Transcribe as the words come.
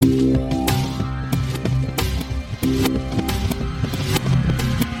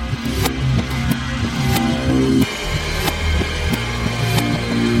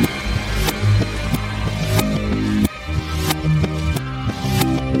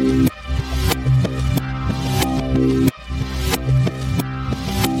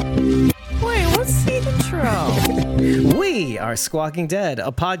are Squawking Dead,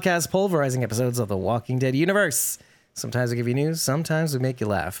 a podcast pulverizing episodes of the Walking Dead universe. Sometimes we give you news, sometimes we make you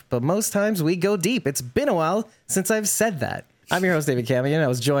laugh, but most times we go deep. It's been a while since I've said that. I'm your host, David Camion. I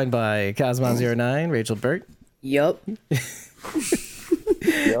was joined by Cosmon09, Rachel Burt. Yup.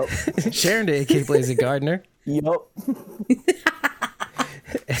 Yup. Sharon Day, Kate Blazy Gardner. Yup.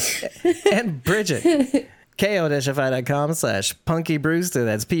 And Bridget. ko-fi.com/punkybrewster.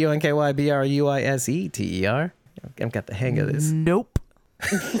 That's PUNKYBRUISETER. I've got the hang of this. Nope.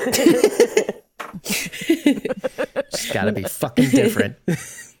 It's gotta be fucking different.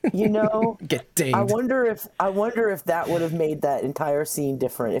 You know, Get dinged. I wonder if that would have made that entire scene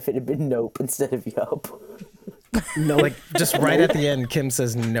different if it had been nope instead of yup. No, like just right at the end, Kim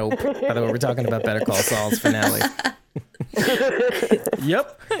says nope. By the way, we're talking about Better Call Saul's finale.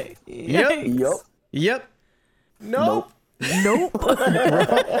 Yep. Yep. Yup. Yep. Nope. Nope.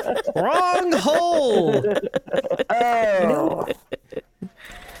 Wrong hole.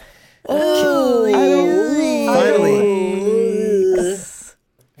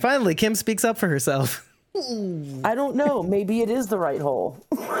 Finally, Kim speaks up for herself. I don't know. Maybe it is the right hole.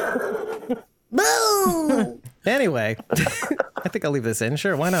 Anyway, I think I'll leave this in.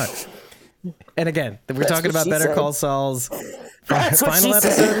 Sure, why not? And again, we're talking about what she Better said. Call Saul's That's what final she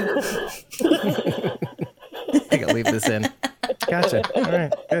said. episode. I think I'll leave this in. Gotcha. All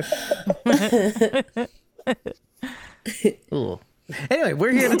right, good. Ooh. Anyway,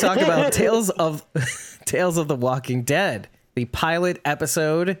 we're here to talk about Tales of the Walking Dead, the pilot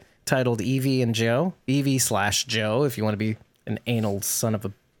episode titled Evie and Joe. Evie/Joe, if you want to be an anal son of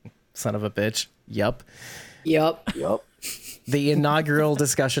a bitch. Yup. Yup. Yup. The inaugural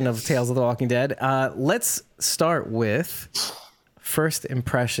discussion of Tales of the Walking Dead. Let's start with first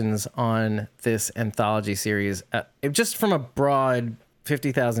impressions on this anthology series, just from a broad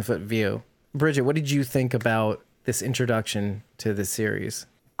 50,000 foot view. Bridget, what did you think about this introduction to this series?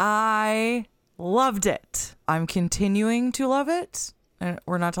 I loved it. I'm continuing to love it. And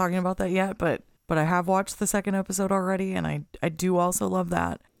we're not talking about that yet, but I have watched the second episode already, and I do also love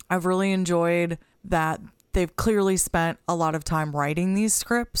that. I've really enjoyed that they've clearly spent a lot of time writing these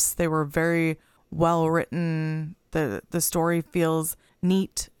scripts. They were very well written. The story feels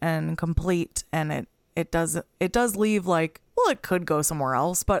neat and complete, and it does leave like, well, it could go somewhere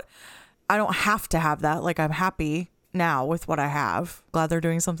else, but I don't have to have that. Like, I'm happy now with what I have. Glad they're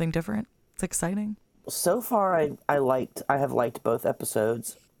doing something different. It's exciting. So far, I have liked both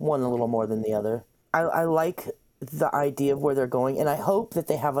episodes. One a little more than the other. I like the idea of where they're going, and I hope that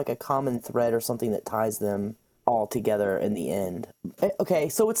they have like a common thread or something that ties them all together in the end. Okay,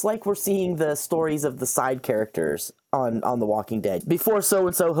 so it's like we're seeing the stories of the side characters on The Walking Dead. Before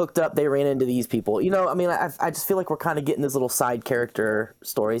so-and-so hooked up, they ran into these people. You know, I mean, I just feel like we're kind of getting these little side character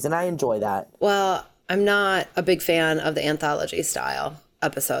stories, and I enjoy that. Well, I'm not a big fan of the anthology style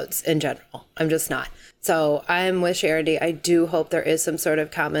episodes in general. I'm just not. So I'm with Charity. I do hope there is some sort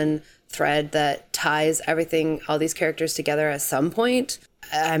of common thread that ties everything, all these characters together at some point.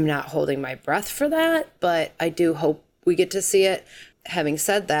 I'm not holding my breath for that, but I do hope we get to see it. Having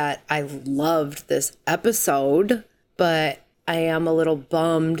said that, I loved this episode, but I am a little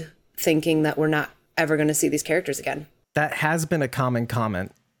bummed thinking that we're not ever going to see these characters again. That has been a common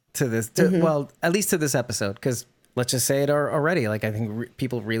comment to this, well, at least to this episode, because let's just say it already. Like, I think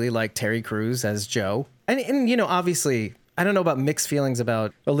people really like Terry Crews as Joe. And, you know, obviously, I don't know about mixed feelings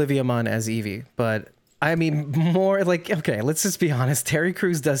about Olivia Munn as Evie, but I mean, more like, okay, let's just be honest. Terry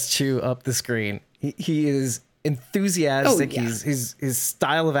Crews does chew up the screen. He is enthusiastic. Oh, yeah. His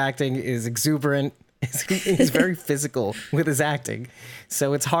style of acting is exuberant. He's very physical with his acting.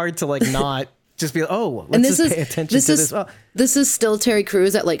 So it's hard to like not just be like, oh, let's just pay attention to this. Well, this is still Terry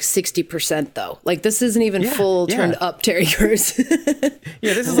Crews at like 60% though. Like, this isn't even full turned up Terry Crews.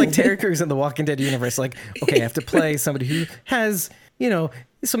 Yeah, this is like Terry Crews in the Walking Dead universe. Like, okay, I have to play somebody who has, you know,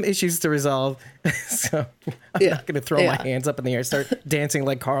 some issues to resolve. So I'm not going to throw my hands up in the air, start dancing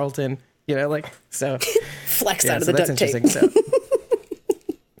like Carlton, you know, like, so. Flex Yeah, out of so the that's duct tape. interesting. So,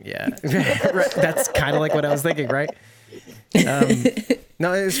 yeah, right, that's kind of like what I was thinking, right?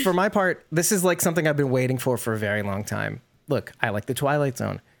 No, it's, for my part, this is like something I've been waiting for a very long time. Look, I like the Twilight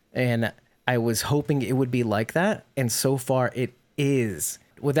Zone, and I was hoping it would be like that, and so far it is.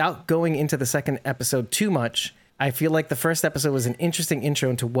 Without going into the second episode too much, I feel like the first episode was an interesting intro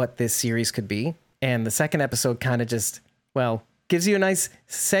into what this series could be, and the second episode kind of just, well, gives you a nice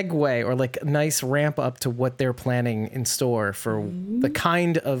segue or like a nice ramp up to what they're planning in store for the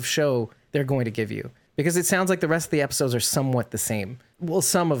kind of show they're going to give you. Because it sounds like the rest of the episodes are somewhat the same. Well,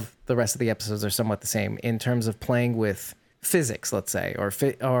 some of the rest of the episodes are somewhat the same in terms of playing with physics, let's say, or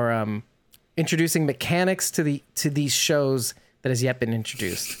introducing mechanics to these shows that has yet been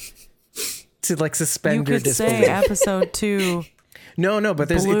introduced to like suspend You your could disbelief. say episode 2 No, but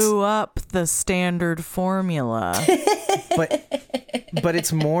there's blew up the standard formula. but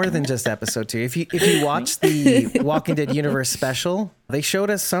it's more than just episode 2. If you watch the Walking Dead Universe special, they showed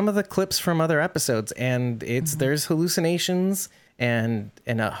us some of the clips from other episodes, and there's hallucinations and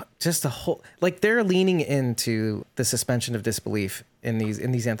just a whole, like, they're leaning into the suspension of disbelief in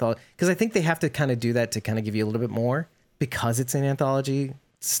these anthologies, because I think they have to kind of do that to kind of give you a little bit more, because it's an anthology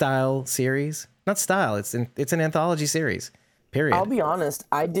style series. Not style, it's an anthology series. Period. I'll be honest,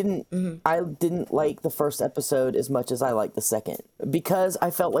 I didn't like the first episode as much as I liked the second, because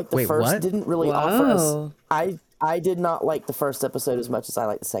I felt like the Wait, first what? didn't really offer us. Whoa. I did not like the first episode as much as I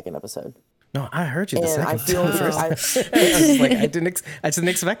liked the second episode. No, I heard you the And second I feel time. I I was like, I didn't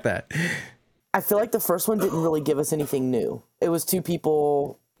expect that. I feel like the first one didn't really give us anything new. It was two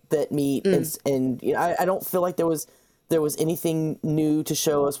people that meet, and you know, I don't feel like there was anything new to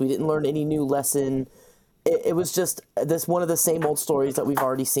show us. We didn't learn any new lesson. It was just one of the same old stories that we've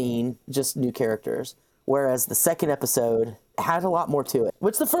already seen, just new characters. Whereas the second episode had a lot more to it,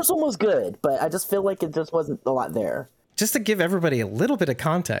 which the first one was good, but I just feel like it just wasn't a lot there. Just to give everybody a little bit of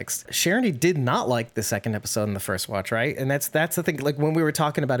context, Sharon did not like the second episode in the first watch, right? And that's the thing. Like, when we were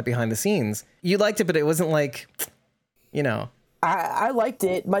talking about it behind the scenes, you liked it, but it wasn't like, you know. I liked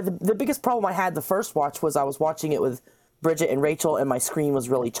it. The biggest problem I had the first watch was I was watching it with Bridget and Rachel, and my screen was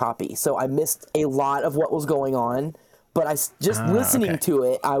really choppy, so I missed a lot of what was going on. But listening to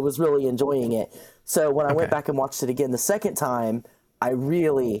it, I was really enjoying it. So when I went back and watched it again the second time, I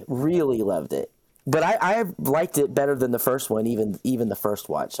really, really loved it. But I liked it better than the first one, even the first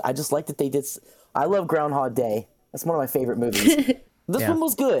watch. I just liked that they did. I love Groundhog Day. That's one of my favorite movies. This one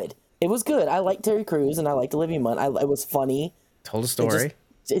was good. It was good. I liked Terry Crews and I liked Olivia Munn. It was funny. Told a story.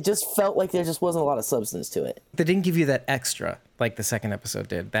 It just felt like there just wasn't a lot of substance to it. They didn't give you that extra like the second episode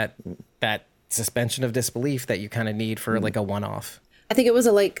did. That suspension of disbelief that you kind of need for like a one-off. I think it was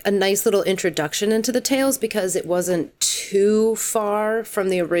a nice little introduction into the tales, because it wasn't too far from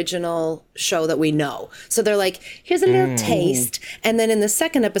the original show that we know. So they're like, here's a little taste. And then in the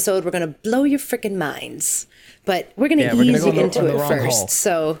second episode, we're going to blow your freaking minds. But we're going to ease you into it first.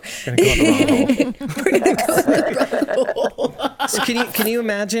 So Gonna go on the wrong hole. we're going to go in the wrong hole. So can you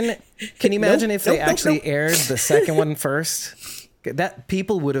imagine? Can you imagine if they actually aired the second one first? That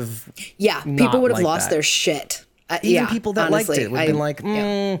people would have. Yeah, not people would have liked lost that. their shit. Even people that honestly, liked it would have been like,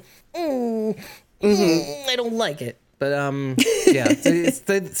 I don't like it. But yeah,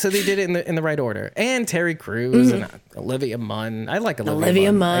 so they did it in the right order. And Terry Crews and Olivia Munn. I like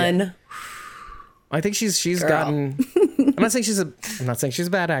Olivia Munn. I think she's Girl. gotten. I'm not saying she's a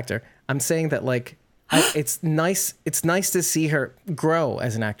bad actor. I'm saying that like it's nice. It's nice to see her grow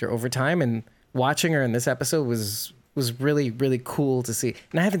as an actor over time, and watching her in this episode was really, really cool to see.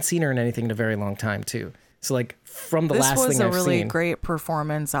 And I haven't seen her in anything in a very long time too. So like from the last thing I've seen, this was a really great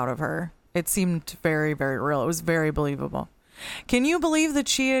performance out of her. It seemed very, very real. It was very believable. Can you believe that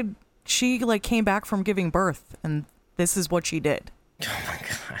she like came back from giving birth and this is what she did? Oh my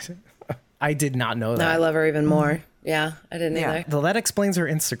god, I did not know No, that. I love her even more. Yeah, I didn't either. Well, that explains her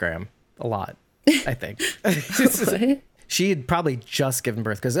Instagram a lot, I think. What? She had probably just given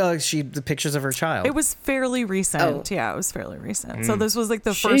birth because the pictures of her child. It was fairly recent. Oh. Yeah, it was fairly recent. So this was like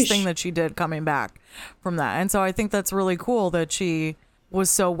the first Sheesh. thing that she did coming back from that. And so I think that's really cool that she was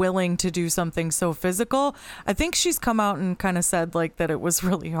so willing to do something so physical. I think she's come out and kind of said like that it was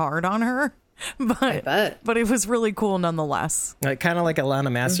really hard on her. bet. But it was really cool nonetheless. Kind of like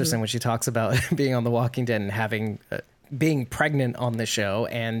Alana Masterson when she talks about being on The Walking Dead and having being pregnant on the show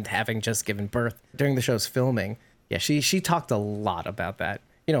and having just given birth during the show's filming. Yeah, she talked a lot about that.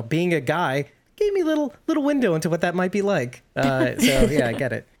 You know, being a guy gave me a little window into what that might be like. So yeah, I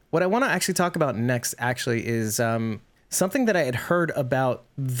get it. What I want to actually talk about next actually is something that I had heard about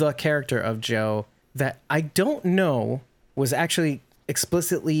the character of Joe that I don't know was actually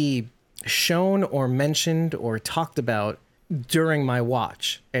explicitly shown or mentioned or talked about during my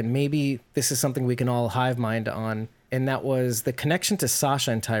watch. And maybe this is something we can all hive mind on. And that was the connection to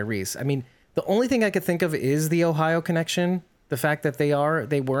Sasha and Tyrese. I mean, the only thing I could think of is the Ohio connection. The fact that they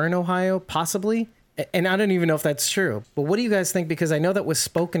were in Ohio, possibly. And I don't even know if that's true. But what do you guys think? Because I know that was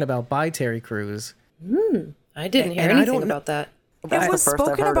spoken about by Terry Crews. I didn't hear And I anything don't about that. That's It the was first I've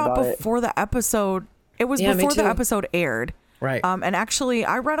spoken heard about it. before the episode. It was Yeah, me before the too. episode aired. Right. And actually,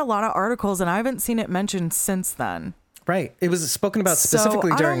 I read a lot of articles and I haven't seen it mentioned since then. Right. It was spoken about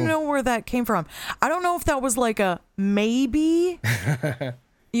specifically so during... I don't know where that came from. I don't know if that was like a maybe,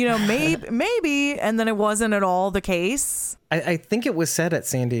 maybe, and then it wasn't at all the case. I think it was said at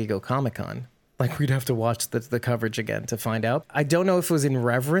San Diego Comic-Con. Like we'd have to watch the coverage again to find out. I don't know if it was in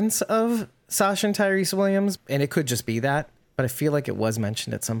reverence of Sasha and Tyrese Williams, and it could just be that, but I feel like it was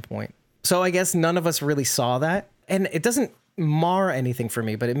mentioned at some point. So I guess none of us really saw that. And it doesn't mar anything for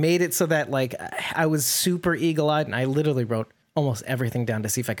me, but it made it so that like I was super eagle-eyed and I literally wrote almost everything down to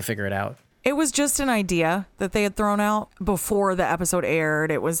see if I could figure it out. It was just an idea that they had thrown out before the episode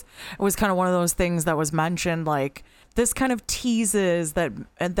aired. It was kind of one of those things that was mentioned, like this kind of teases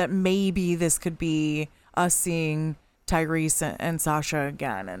that maybe this could be us seeing Tyrese and Sasha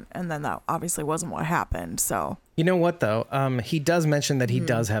again, and then that obviously wasn't what happened. So you know what though, he does mention that he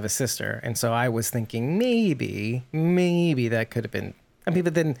does have a sister, and so I was thinking maybe that could have been. I mean,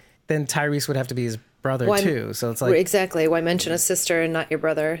 but then Tyrese would have to be his brother too. So it's like exactly, why mention a sister and not your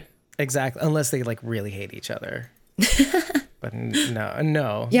brother? Exactly, unless they like really hate each other. But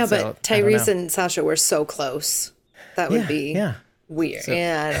no. Yeah, so, but Tyrese and Sasha were so close. That would be weird. So,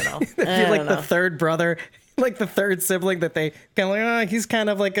 I don't know. I feel like the third brother, like the third sibling that they kind of like, he's kind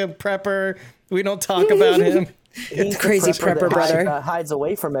of like a prepper. We don't talk about him. He's crazy prepper brother. Hides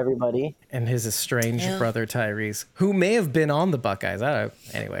away from everybody. And his estranged brother Tyrese, who may have been on the Buckeyes. Or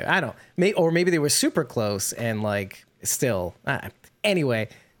maybe they were super close and like still. Anyway,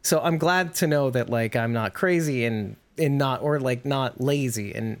 so I'm glad to know that like I'm not crazy and not, or like not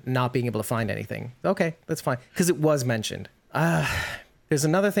lazy and not being able to find anything. Okay, that's fine, because it was mentioned. There's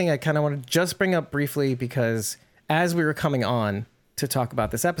another thing I kind of want to just bring up briefly, because as we were coming on to talk about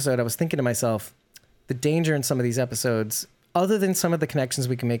this episode, I was thinking to myself, the danger in some of these episodes, other than some of the connections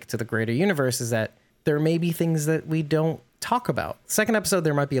we can make to the greater universe, is that there may be things that we don't talk about. Second episode,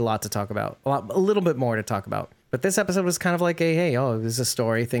 there might be a lot to talk about, a little bit more to talk about. But this episode was kind of like hey, it was a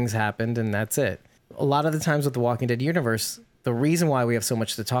story, things happened, and that's it. A lot of the times with the Walking Dead universe, the reason why we have so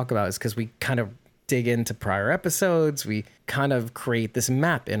much to talk about is because we kind of dig into prior episodes. We kind of create this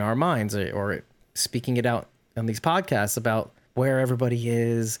map in our minds, or speaking it out on these podcasts about where everybody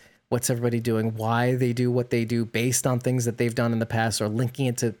is, what's everybody doing, why they do what they do based on things that they've done in the past, or linking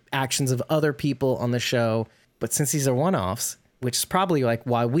it to actions of other people on the show. But since these are one-offs, which is probably like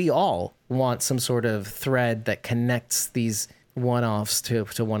why we all want some sort of thread that connects these one-offs to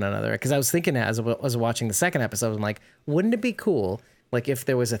one another. Because I was thinking as I was watching the second episode, I'm like, wouldn't it be cool like if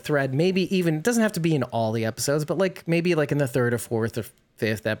there was a thread, maybe even, it doesn't have to be in all the episodes, but like maybe like in the third or fourth or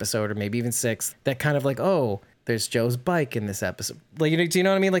fifth episode, or maybe even sixth, that kind of like, oh, there's Joe's bike in this episode. Like, do you know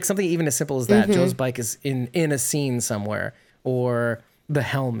what I mean? Like something even as simple as that. Joe's bike is in a scene somewhere, or the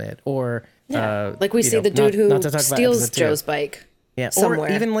helmet, or like we see the dude who steals Joe's bike. Yeah, or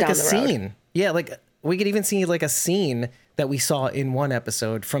even like a scene. Yeah, like we could even see like a scene that we saw in one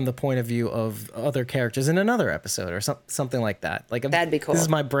episode from the point of view of other characters in another episode, or something like that. Like that'd be cool. This is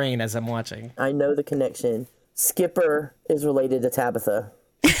my brain as I'm watching. I know the connection. Skipper is related to Tabitha.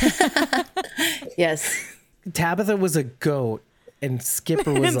 Yes. Tabitha was a goat, and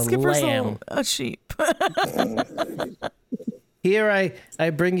Skipper was a lamb. A sheep. Here I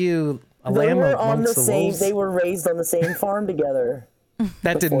bring you a lamb amongst the wolves. They were raised on the same farm together.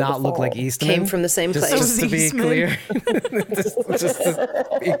 That did not look like Eastman. Came from the same place. Just to be clear.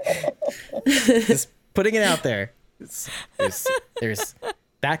 just putting it out there. There's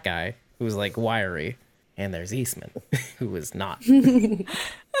that guy who's like wiry, and there's Eastman who is not. Hey,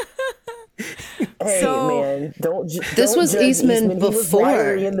 man, this was judge Eastman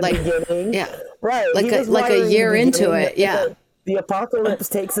before, in the beginning. Yeah, right, like a year into it. Yeah, the apocalypse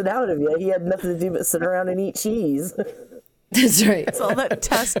takes it out of you. He had nothing to do but sit around and eat cheese. That's right. It's all that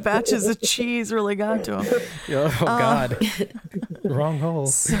test batches of cheese really got to him. Oh God, wrong hole.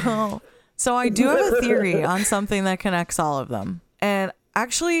 So I do have a theory on something that connects all of them, and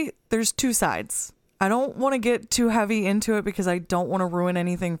actually, there's two sides. I don't want to get too heavy into it because I don't want to ruin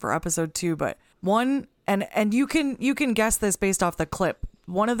anything for episode 2, but one, and you can guess this based off the clip.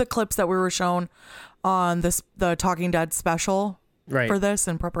 One of the clips that we were shown on the Talking Dead special for this,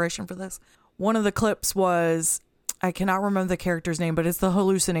 in preparation for this, one of the clips was, I cannot remember the character's name, but it's the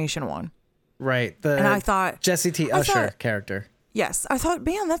hallucination one. Right. And I thought Jesse T. Usher character. Yes. I thought,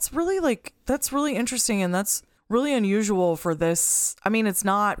 man, that's really interesting, and that's really unusual for this. I mean, it's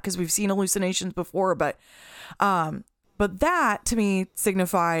not, because we've seen hallucinations before, but that to me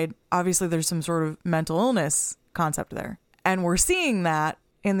signified, obviously there's some sort of mental illness concept there, and we're seeing that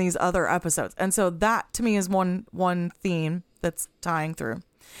in these other episodes. And so that to me is one theme that's tying through.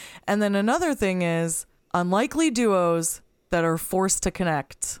 And then another thing is unlikely duos that are forced to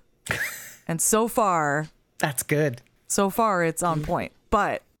connect. And so far, that's good. So far it's on point,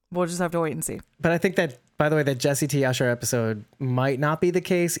 but we'll just have to wait and see. But I think that, by the way, that Jesse T. Usher episode might not be the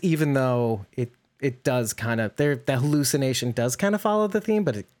case, even though it does kind of, the hallucination does kind of follow the theme,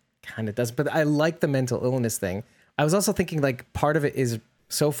 but kind of does. But I like the mental illness thing. I was also thinking like part of it is,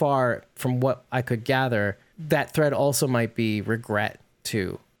 so far from what I could gather, that thread also might be regret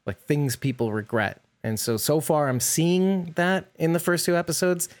too, like things people regret. And so far I'm seeing that in the first 2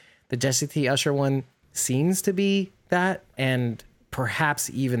 episodes. The Jesse T. Usher one seems to be that, and perhaps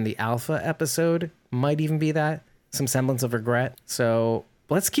even the Alpha episode might even be that, some semblance of regret. So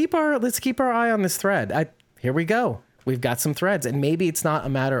let's keep our eye on this thread. Here we go. We've got some threads, and maybe it's not a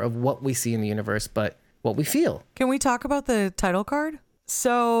matter of what we see in the universe, but what we feel. Can we talk about the title card?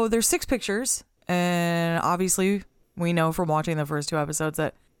 So there's 6 pictures, and obviously we know from watching the first 2 episodes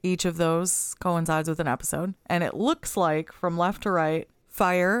that each of those coincides with an episode. And it looks like, from left to right,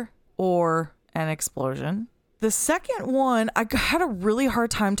 fire or an explosion. The second one, I had a really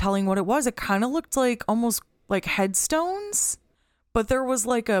hard time telling what it was. It kind of looked like almost like headstones, but there was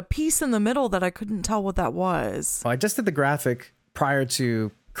like a piece in the middle that I couldn't tell what that was. I just did the graphic prior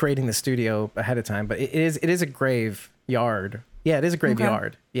to creating the studio ahead of time, but it is a graveyard. Yeah, it is a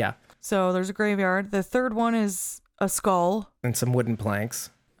graveyard. Okay. Yeah. So there's a graveyard. The third one is a skull. And some wooden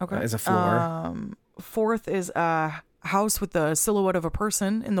planks. Okay. Is a floor. Fourth is a house with the silhouette of a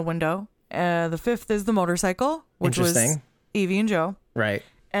person in the window. The fifth is the motorcycle, which was Evie and Joe. Right.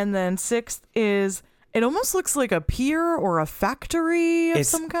 And then sixth is, it almost looks like a pier or a factory of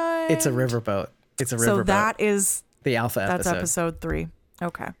some kind. It's a riverboat. So that is the Alpha episode. That's episode 3.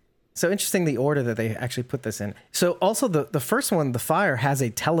 Okay. So interesting the order that they actually put this in. So also the first one, the fire, has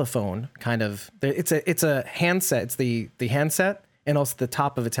a telephone kind of. It's a handset. It's the handset and also the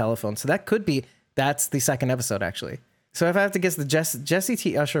top of a telephone. So that's the second episode actually. So if I have to guess, the Jesse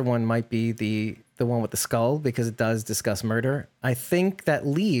T. Usher one might be the one with the skull, because it does discuss murder. I think that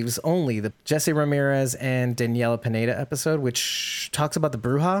leaves only the Jesse Ramirez and Daniela Pineda episode, which talks about the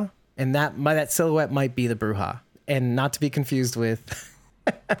Bruja, and that silhouette might be the Bruja, and not to be confused with.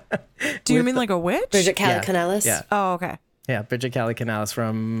 Do you mean like a witch? Bridget Cali-Canales? Yeah. Oh, okay. Yeah, Bridget Cali-Canales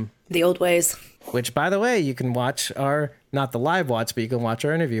from The Old Ways. Which, by the way, you can watch not the live watch, but you can watch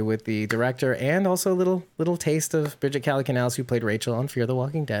our interview with the director, and also a little taste of Bridget Cali-Canales, who played Rachel on Fear the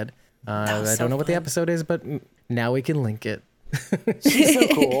Walking Dead. I don't know what the episode is, but now we can link it. She's so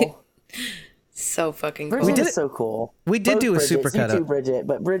cool. So fucking cool. Bridget is so cool. We did do a supercut up. Bridget,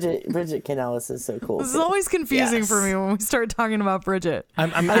 but Bridget Canales is so cool. This is always confusing for me when we start talking about Bridget. I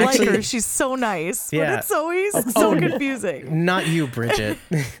actually, like her. She's so nice. Yeah. But it's always so confusing. Not you, Bridget.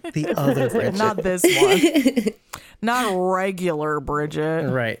 The other Bridget. Not this one. Not regular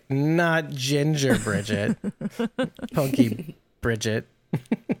Bridget. Right. Not ginger Bridget. Punky Bridget.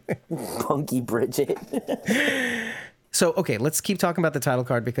 Punky Bridget. So, okay, let's keep talking about the title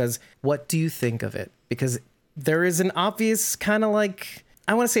card, because what do you think of it? Because there is an obvious kind of like,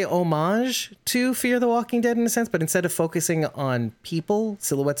 I want to say homage to Fear the Walking Dead in a sense, but instead of focusing on people,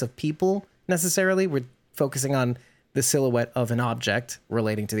 silhouettes of people necessarily, we're focusing on the silhouette of an object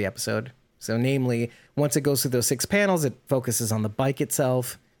relating to the episode. So namely, once it goes through those 6 panels, it focuses on the bike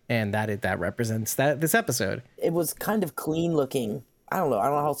itself, and that represents this episode. It was kind of clean looking. I don't know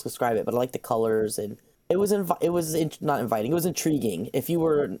how else to describe it, but I like the colors, and it was not inviting. It was intriguing. If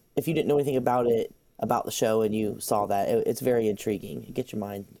you didn't know anything about the show, and you saw that, it's very intriguing. It gets your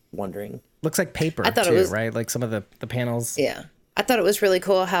mind wondering. Looks like paper too, right? Like some of the panels. Yeah. I thought it was really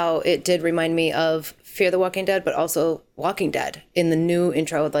cool how it did remind me of Fear the Walking Dead, but also Walking Dead in the new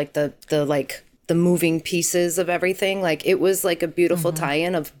intro, like the moving pieces of everything. Like it was like a beautiful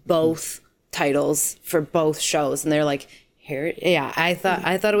tie-in of both titles for both shows, and they're like, here, yeah. I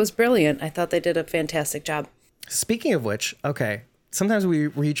thought it was brilliant. I thought they did a fantastic job. Speaking of which, okay, sometimes we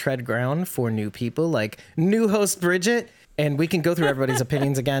retread ground for new people, like new host Bridget, and we can go through everybody's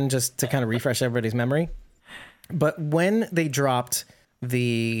opinions again just to kind of refresh everybody's memory. But when they dropped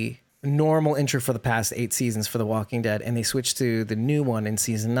the normal intro for the past 8 seasons for The Walking Dead and they switched to the new one in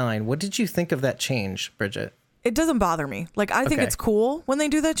season 9, what did you think of that change, Bridget? It doesn't bother me. Like, I think it's cool when they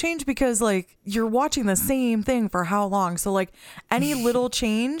do that change, because like you're watching the same thing for how long? So like any little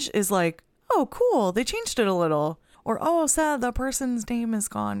change is like, oh, cool, they changed it a little. Or, oh, sad, that person's name is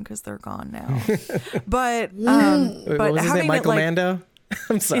gone because they're gone now. But what was his name? Michael Mando?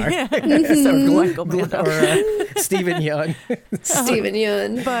 I'm sorry. Yeah. Michael Mando. Or Stephen Yeun. Stephen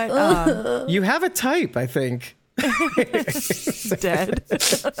Yeun. But you have a type, I think. Dead.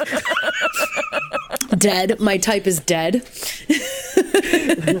 Dead. My type is dead.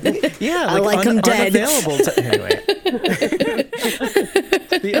 Yeah, I like him dead. Unavailable anyway.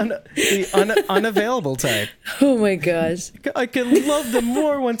 The unavailable type. Oh my gosh. I can love them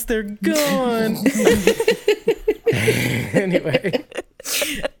more once they're gone. Anyway.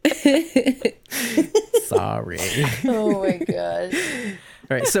 Sorry. Oh my gosh.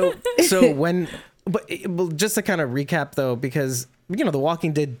 right. So when, well, just to kind of recap though, because The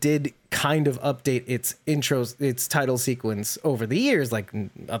Walking Dead did kind of update its intros, its title sequence over the years, like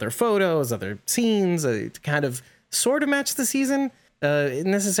other photos, other scenes, to kind of sort of match the season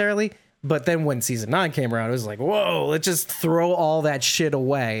necessarily. But then when season 9 came around, it was like, whoa, let's just throw all that shit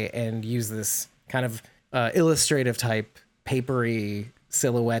away and use this kind of illustrative type, papery,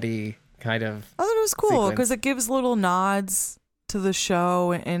 silhouette-y kind of. I thought it was cool because it gives little nods to the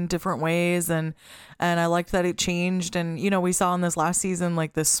show in different ways, and I liked that it changed. And we saw in this last season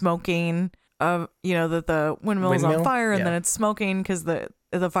like the smoking of that the windmill's on fire, and then it's smoking because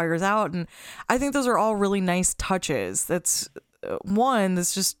the fire's out. And I think those are all really nice touches. That's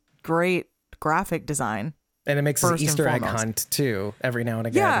that's just great graphic design. And it makes an Easter egg hunt too every now and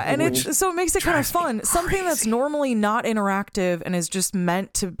again. Yeah, and it makes it kind of fun. Something that's normally not interactive and is just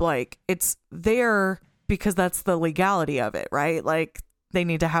meant to it's there because that's the legality of it, right? Like they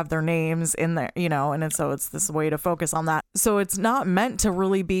need to have their names in there, and so it's this way to focus on that. So it's not meant to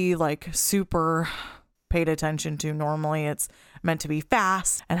really be super paid attention to. Normally it's meant to be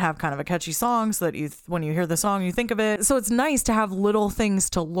fast and have kind of a catchy song so that when you hear the song, you think of it. So it's nice to have little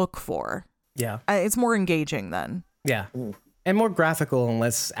things to look for. Yeah. It's more engaging then. Yeah. And more graphical and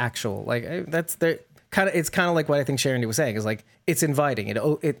less actual. Like that's it's kind of like what I think Sharon was saying is like, it's inviting. It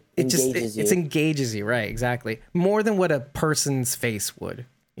engages you. Right. Exactly. More than what a person's face would,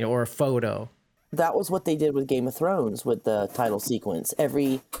 or a photo. That was what they did with Game of Thrones with the title sequence.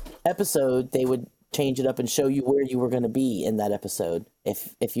 Every episode they would change it up and show you where you were going to be in that episode.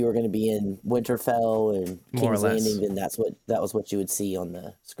 If you were going to be in Winterfell and King's Landing, then that was what you would see on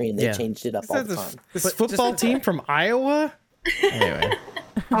the screen. They changed it up all the time. This football team from Iowa? Anyway.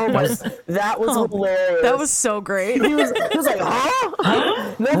 Oh my, that was hilarious. That was so great. He was like,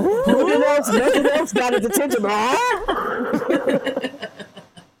 huh? Nothing else got his attention, huh?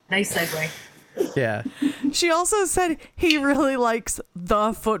 Nice segue. Yeah. She also said he really likes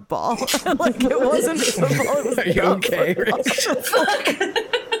the football. Like it wasn't football. It was Are you okay, Rich?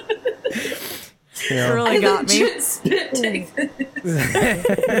 It really got me.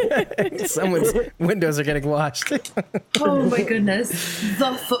 Someone's windows are getting washed. Oh my goodness.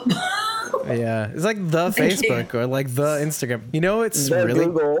 The football. Yeah. It's like the Facebook or like the Instagram. It's the really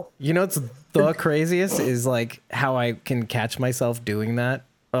Google. It's the craziest is like how I can catch myself doing that.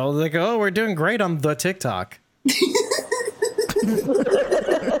 I was like, oh, we're doing great on the TikTok.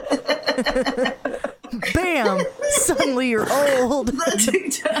 Bam! Suddenly you're old. The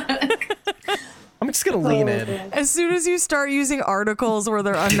TikTok. I'm just going to lean in. As soon as you start using articles where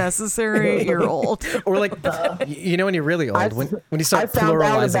they're unnecessary, you're old. Or like, when you're really old, when you start I found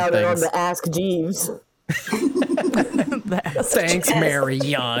out pluralizing about it on things. the Ask Jeeves. Thanks, Mary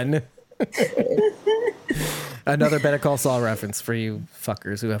Yun. Another Better Call Saul reference for you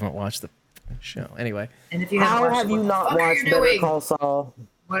fuckers who haven't watched the show. Anyway. And if you How have you not watched Better Call Saul?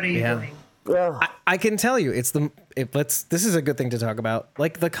 What are you doing? I can tell you, this is a good thing to talk about,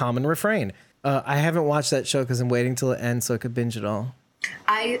 like the common refrain. I haven't watched that show because I'm waiting till it ends so I could binge it all.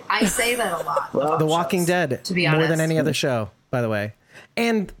 I say that a lot. The Walking Dead, to be more honest. than any other show, by the way.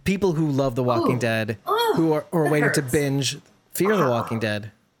 And people who love The Walking Dead, who are waiting to binge Fear the Walking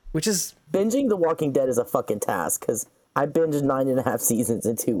Dead, which is... Binging The Walking Dead is a fucking task because I binged 9.5 seasons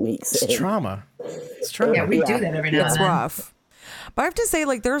in 2 weeks. It's trauma. It's trauma. Yeah, we do that every now and It's then. rough. But I have to say,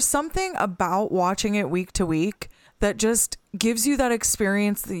 there's something about watching it week to week that just gives you that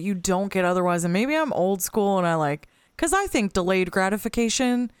experience that you don't get otherwise. And maybe I'm old school and because I think delayed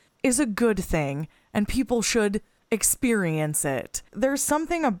gratification is a good thing and people should experience it. There's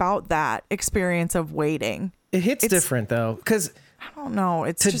something about that experience of waiting. It hits different, though, because... I don't know.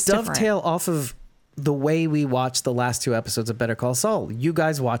 It's to just dovetail different. off of the way we watched the last 2 episodes of Better Call Saul. You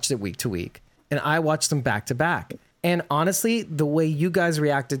guys watched it week to week, and I watched them back to back. And honestly, the way you guys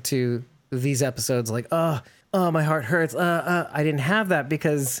reacted to these episodes, like, oh, my heart hurts. I didn't have that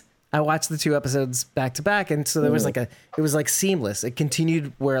because I watched the 2 episodes back to back, and so there was it was like seamless. It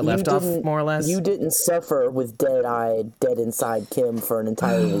continued where it left off, more or less. You didn't suffer with dead inside Kim for an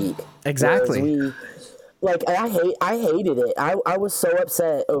entire week. Exactly. I hated it. I was so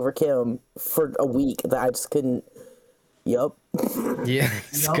upset over Kim for a week that I just couldn't. Yup. Yeah.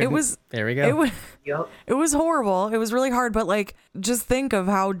 It was. There we go. It was horrible. It was really hard. But just think of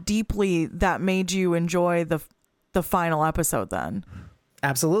how deeply that made you enjoy the final episode. Then.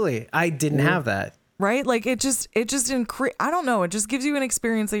 Absolutely. I didn't have that. Right? It just I don't know. It just gives you an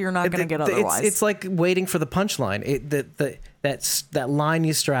experience that you're not going to get otherwise. It's like waiting for the punchline. That line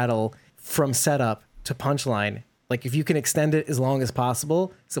you straddle from setup to punchline. Like if you can extend it as long as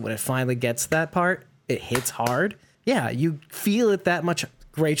possible, so when it finally gets to that part, it hits hard. Yeah, you feel it that much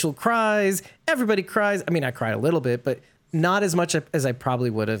Rachel cries. Everybody cries. I mean, I cried a little bit, but not as much as I probably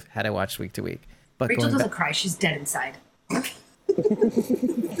would have had I watched week to week. But Rachel going doesn't back, cry. She's dead inside.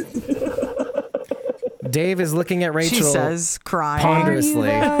 Dave is looking at Rachel She says, crying. ponderously.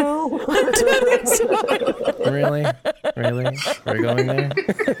 Really? We're going there?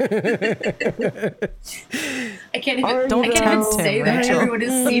 I can't even. Don't I can't even tempt him, say that. Rachel. Everyone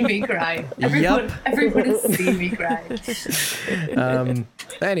has seen me cry. Everyone has seen me cry.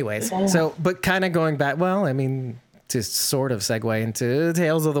 Anyways, so, but kind of going back, well, I mean, to sort of segue into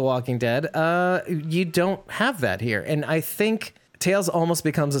Tales of the Walking Dead, you don't have that here. And I think Tales almost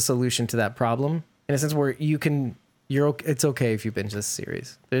becomes a solution to that problem in a sense where it's okay if you binge this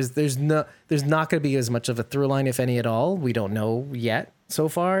series. There's not going to be as much of a through line, if any at all. We don't know yet so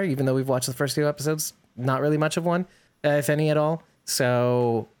far, even though we've watched the first 2 episodes, not really much of one, if any at all.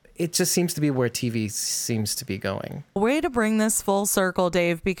 So it just seems to be where TV seems to be going. Way to bring this full circle,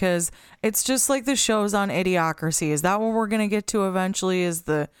 Dave, because it's just like the shows on Idiocracy. Is that what we're going to get to eventually? Is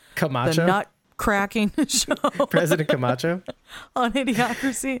the Camacho? cracking show President Camacho? on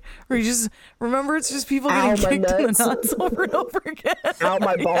Idiocracy? Where you just remember it's just people Ow, getting my kicked in the nuts. nuts over and over again. Ow,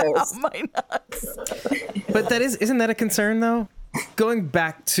 my balls. Ow, my nuts. But isn't that a concern though? Going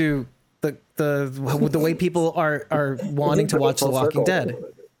back to the way people are wanting to watch The Full Walking circle. Dead.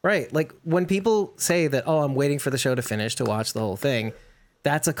 Right. Like when people say that, oh, I'm waiting for the show to finish to watch the whole thing,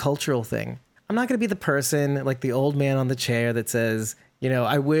 that's a cultural thing. I'm not going to be the person like the old man on the chair that says,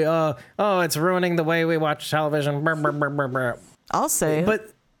 it's ruining the way we watch television. Brr, brr, brr, brr, brr. I'll say it.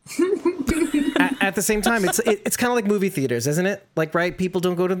 But at the same time, it's kind of like movie theaters, isn't it? Like, right? People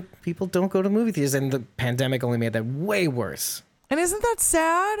don't go to movie theaters, and the pandemic only made that way worse. And isn't that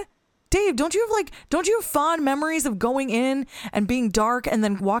sad? Dave, don't you have fond memories of going in and being dark and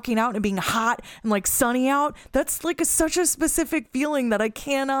then walking out and being hot and like sunny out? That's like such a specific feeling that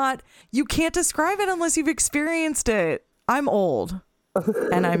you can't describe it unless you've experienced it. I'm old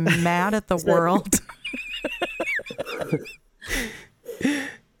and I'm mad at the world.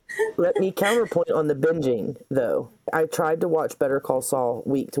 Let me counterpoint on the binging, though. I tried to watch Better Call Saul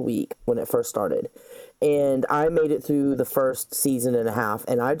week to week when it first started, and I made it through the first season and a half,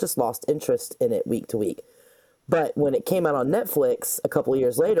 and I just lost interest in it week to week. But when it came out on Netflix a couple of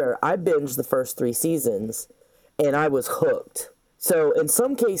years later, I binged the first 3 seasons, and I was hooked. So in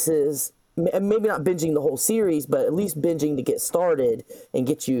some cases, maybe not binging the whole series, but at least binging to get started and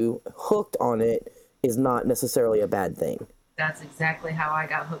get you hooked on it is not necessarily a bad thing. That's exactly how I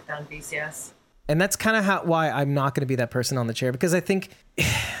got hooked on BCS. And that's kind of why I'm not going to be that person on the chair, because I think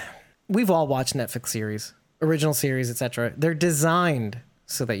we've all watched Netflix series, original series, etc. They're designed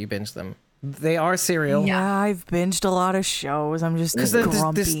so that you binge them. They are serial. Yeah, I've binged a lot of shows. I'm just there's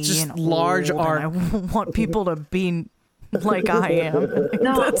grumpy this just and large old, and I want people to be like I am.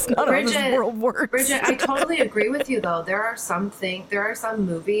 No, That's not how this world works. Bridget, I totally agree with you though. There are some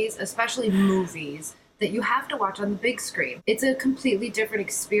movies, especially movies, that you have to watch on the big screen. It's a completely different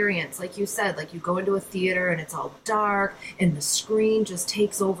experience. Like you said, like you go into a theater and it's all dark and the screen just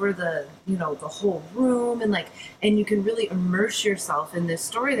takes over the whole room, and you can really immerse yourself in this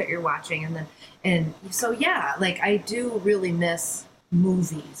story that you're watching. So yeah, like I do really miss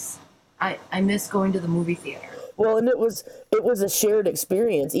movies. I miss going to the movie theater. Well, and it was a shared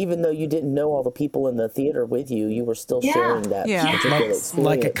experience. Even though you didn't know all the people in the theater with you, you were still sharing that particular experience.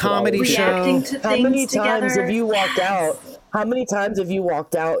 Like a comedy show. Reacting to How many things times together. have you walked out? How many times have you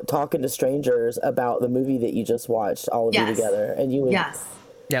walked out talking to strangers about the movie that you just watched, all of you together? And you would, Yes.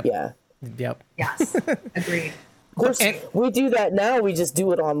 Yep. yeah. Yep. Yes. Agreed. Of course, we do that now. We just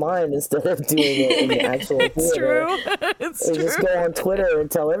do it online instead of doing it in the actual theater. It's true. It's We true. just go on Twitter and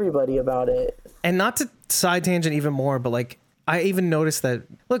tell everybody about it. And not to side tangent even more, but like I even noticed that,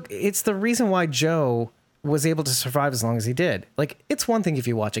 look, it's the reason why Joe was able to survive as long as he did. Like, it's one thing if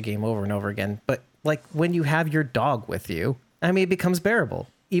you watch a game over and over again, but like when you have your dog with you, I mean, it becomes bearable.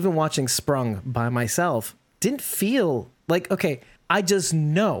 Even watching Sprung by myself didn't feel like, okay, I just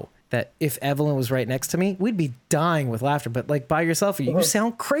know that if Evelyn was right next to me, we'd be dying with laughter. But like by yourself, you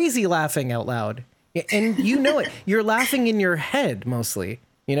sound crazy laughing out loud. And you know it. You're laughing in your head mostly,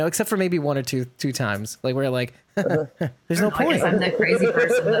 except for maybe one or two times. Like where like, there's no I point. guess I'm that crazy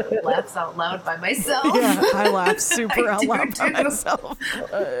person that laughs out loud by myself. Yeah, I laugh super I out do loud by too. myself.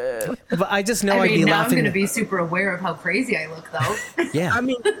 But I just know I I'd be mean, now I'm laughing. going to be super aware of how crazy I look, though. Yeah. I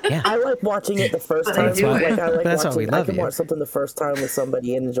mean, Yeah. I like watching it the first But time. I do Like, it. I like That's why watching, we love I can you. watch something the first time with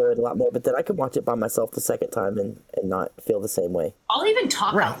somebody and enjoy it a lot more, but then I can watch it by myself the second time and not feel the same way. I'll even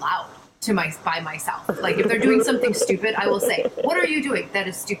talk out loud. by myself. Like if they're doing something stupid, I will say, "What are you doing? That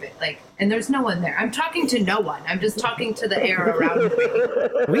is stupid." Like, and there's no one there. I'm talking to no one. I'm just talking to the air around me.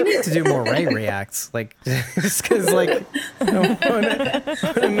 We need to do more Ray reacts, like just because, like, I want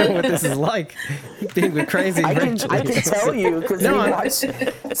to know what this is like being with crazy. I can tell you because No, we watch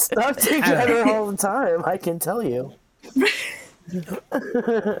stuff together all the time. I can tell you.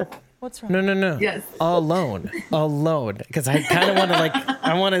 What's wrong? No. Yes. Alone. Because I kind of want to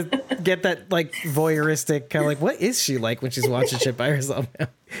I want to get that like voyeuristic kind of like, what is she like when she's watching shit by herself now?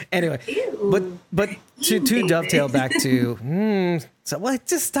 Anyway, but to dovetail back to, so what?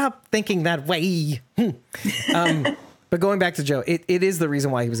 Just stop thinking that way. But going back to Joe, it is the reason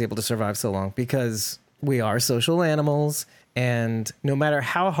why he was able to survive so long, because we are social animals, and no matter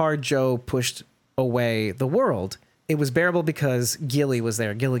how hard Joe pushed away the world, it was bearable because Gilligan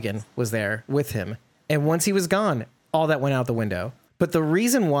was there with him. And once he was gone, all that went out the window. But the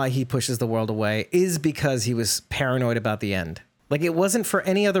reason why he pushes the world away is because he was paranoid about the end. Like, it wasn't for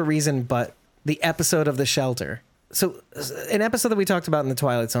any other reason but the episode of The Shelter. So an episode that we talked about in the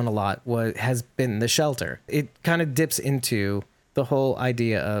Twilight Zone a lot has been The Shelter. It kind of dips into the whole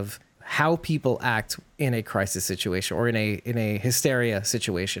idea of how people act in a crisis situation or in a hysteria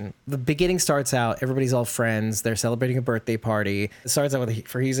situation. The beginning starts out, everybody's all friends. They're celebrating a birthday party. It starts out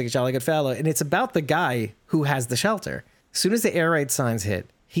with, he's a jolly good fellow. And it's about the guy who has the shelter. As soon as the air raid signs hit,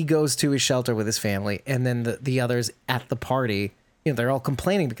 he goes to his shelter with his family. And then the others at the party, they're all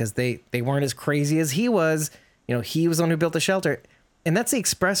complaining because they weren't as crazy as he was. He was the one who built the shelter. And that's the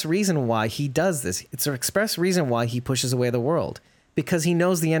express reason why he does this. It's an express reason why he pushes away the world. Because he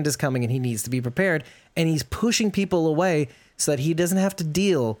knows the end is coming and he needs to be prepared. And he's pushing people away so that he doesn't have to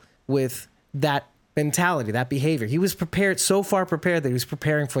deal with that mentality, that behavior. He was prepared, so far prepared that he was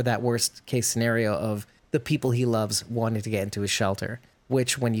preparing for that worst case scenario of the people he loves wanting to get into his shelter,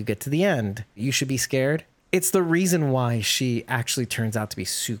 which when you get to the end, you should be scared. It's the reason why she actually turns out to be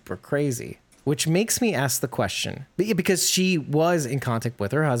super crazy, which makes me ask the question, because she was in contact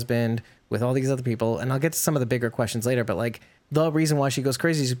with her husband, with all these other people. And I'll get to some of the bigger questions later, but like, the reason why she goes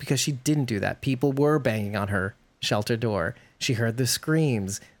crazy is because she didn't do that. People were banging on her shelter door. She heard the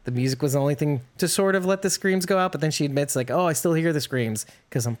screams. The music was the only thing to sort of let the screams go out. But then she admits like, oh, I still hear the screams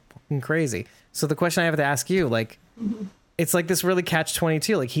because I'm fucking crazy. So the question I have to ask you, like, it's like this really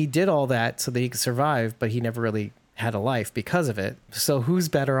catch-22. Like, he did all that so that he could survive, but he never really had a life because of it. So who's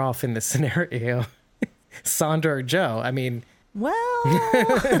better off in this scenario? Sandra or Joe? I mean, well,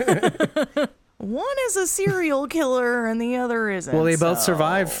 one is a serial killer and the other isn't. Well, they both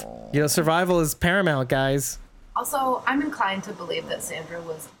survive. Survival is paramount, guys. Also, I'm inclined to believe that Sandra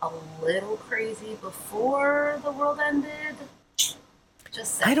was a little crazy before the world ended.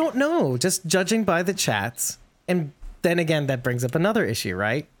 Just saying. I don't know. Just judging by the chats. And then again, that brings up another issue,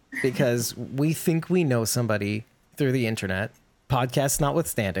 right? Because we think we know somebody through the internet, podcasts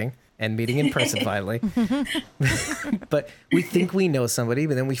notwithstanding, and meeting in person finally. But we think we know somebody,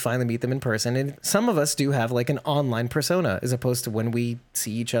 but then we finally meet them in person. And some of us do have like an online persona as opposed to when we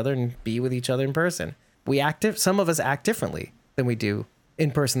see each other and be with each other in person. Some of us act differently than we do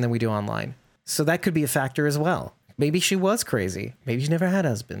in person than we do online. So that could be a factor as well. Maybe she was crazy. Maybe she never had a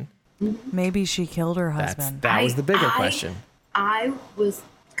husband. Maybe she killed her husband. That was the bigger question. I was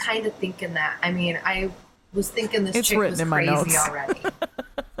kind of thinking that. I mean, I was thinking this chick was crazy already.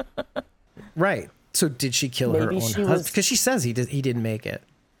 Right. So did she kill her own husband? Because she says he didn't make it.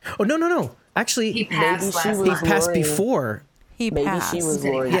 Oh, no. Actually, he passed before. He passed. She was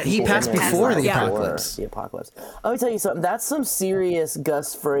Lori. Yeah, he passed before the apocalypse. The apocalypse. Let me tell you something. That's some serious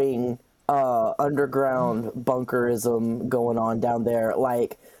Gus Fring underground bunkerism going on down there.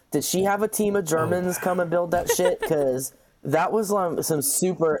 Like, did she have a team of Germans come and build that shit? Because that was some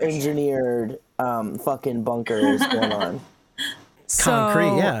super engineered fucking bunkers going on.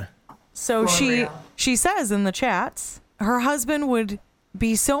 Concrete, yeah. So she says in the chats, her husband would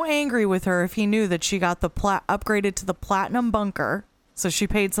be so angry with her if he knew that she got the upgraded to the platinum bunker. So she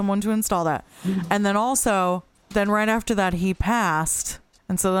paid someone to install that. And then right after that, he passed.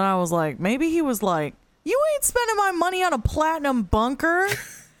 And so then I was like, maybe he was like, you ain't spending my money on a platinum bunker.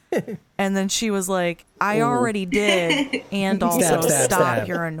 And then she was like, I already did. And also stop,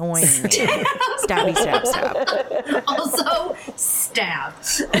 you're annoying me. Stabby, stab. Also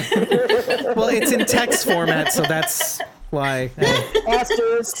stabbed. Well, it's in text format, so that's why.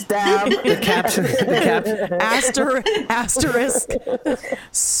 Asterisk, stab. The caption. Asterisk.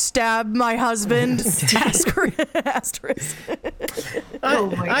 Stab my husband. Asterisk.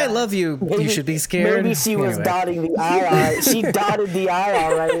 I love you. You should be scared. Maybe she was dotting the I. She dotted the I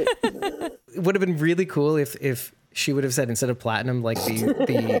all right. It would have been really cool if she would have said instead of platinum, like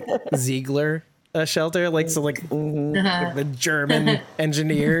the Ziegler shelter, like so, like the German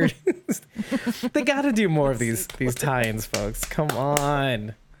engineered. They got to do more of these tie-ins, folks. Come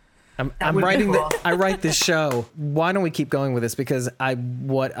on. I'm writing I write this show. Why don't we keep going with this? Because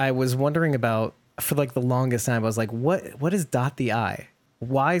what I was wondering about for like the longest time, I was like, what is dot the I?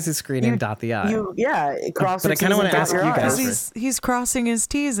 Why is his screen name dot the I? Cross. But I kind of want to ask you guys. He's crossing his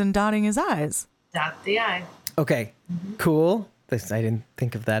T's and dotting his I's. Dot the I. Okay, cool. I didn't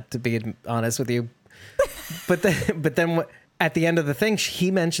think of that, to be honest with you. But then at the end of the thing,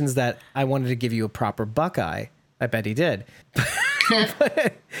 he mentions that I wanted to give you a proper Buckeye. I bet he did.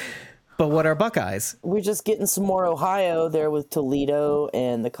 But what are Buckeyes? We're just getting some more Ohio there with Toledo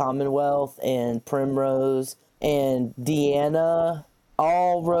and the Commonwealth and Primrose and Deanna.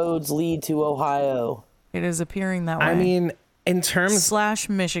 All roads lead to Ohio. It is appearing that way. I mean, in terms /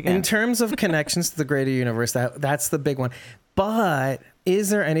 Michigan. In terms of connections to the greater universe, that's the big one. But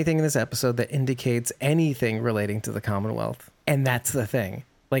is there anything in this episode that indicates anything relating to the Commonwealth? And that's the thing.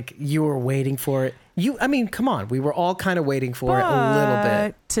 Like, you were waiting for it. I mean, come on. We were all kind of waiting for it a little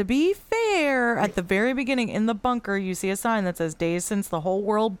bit. To be fair, at the very beginning in the bunker, you see a sign that says days since the whole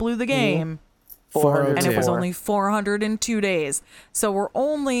world blew the game. 402. And it was only 402 days. So we're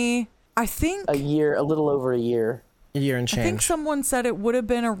only, I think, a little over a year. A year and change. I think someone said it would have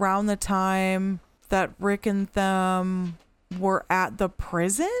been around the time that Rick and them were at the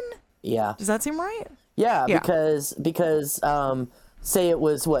prison. Yeah. Does that seem right? Yeah. because say it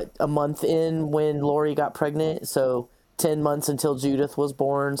was a month in when Lori got pregnant, so 10 months until Judith was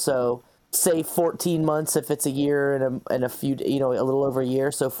born. So say 14 months if it's a year and a few, a little over a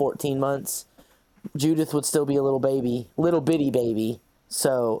year, so 14 months. Judith would still be a little bitty baby.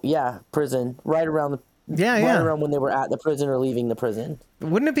 So yeah, prison right around around when they were at the prison or leaving the prison.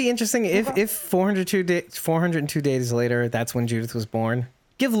 Wouldn't it be interesting if 402 days later, that's when Judith was born?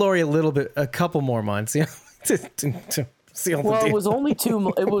 Give Lori a couple more months, to seal the deal. It was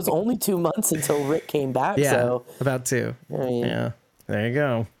only 2 months until Rick came back. Yeah, so about 2. I mean, Yeah, there you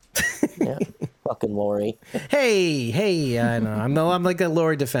go. Yeah, fucking Lori. Hey, I know. I'm like a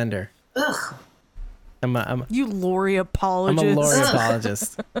Lori defender. Ugh. You Lori I'm apologist. a Lori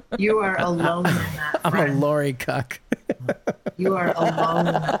apologist. You are alone in that. I'm a friend. Lori cuck. You are alone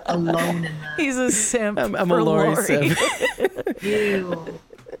in that. He's a simp. I'm for a Lori Lori. simp. You.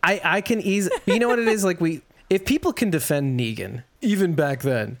 I can easily. You know what it is? Like if people can defend Negan, even back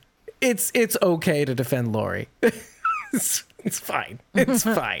then, it's okay to defend Lori. It's fine. It's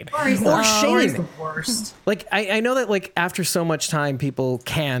fine. Lori's Or Lori's Shane. the worst. Like I know that like after so much time, people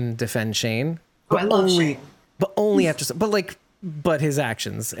can defend Shane, Oh, I love only, Shane. but only after. But his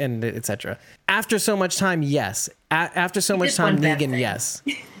actions and etc. After so much time, yes. After so much did time, one bad Negan, thing. yes.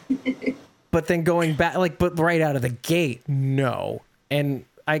 But then going back, but right out of the gate, no. And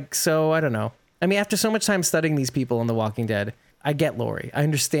I don't know. I mean, after so much time studying these people on The Walking Dead, I get Lori. I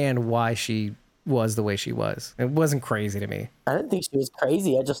understand why she was the way she was. It wasn't crazy to me. I didn't think she was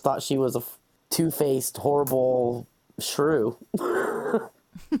crazy. I just thought she was a two-faced, horrible shrew.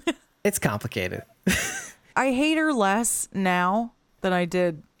 It's complicated. I hate her less now than I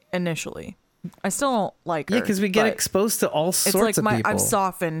did initially. I still don't like her. Yeah, because we get but exposed to all it's sorts like of people. I've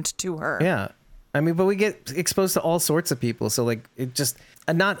softened to her. Yeah. I mean, but we get exposed to all sorts of people. So like it just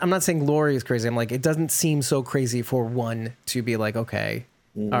I'm not saying Lori is crazy. I'm like, it doesn't seem so crazy for one to be like, okay,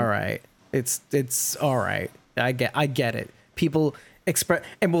 all right. It's all right. I get it. People express,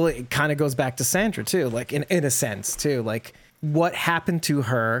 and well, it kind of goes back to Sandra too, like in a sense too, like what happened to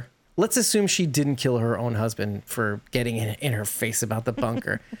her. Let's assume she didn't kill her own husband for getting in her face about the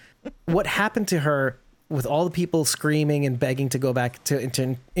bunker. What happened to her with all the people screaming and begging to go back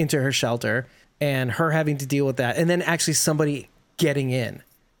into her shelter and her having to deal with that, and then actually somebody getting in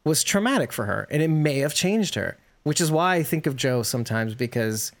was traumatic for her, and it may have changed her, which is why I think of Joe sometimes,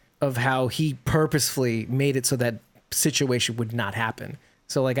 because of how he purposefully made it so that situation would not happen.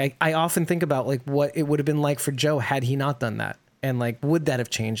 So like I often think about like what it would have been like for Joe had he not done that. And like, would that have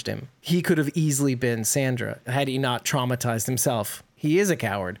changed him? He could have easily been Sandra had he not traumatized himself. He is a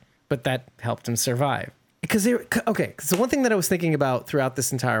coward, but that helped him survive. Because so one thing that I was thinking about throughout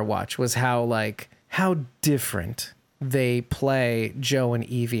this entire watch was how different they play Joe and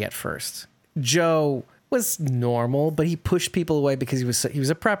Evie at first. Joe was normal, but he pushed people away because he was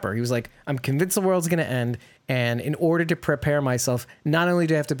a prepper. He was like, I'm convinced the world's going to end, and in order to prepare myself, not only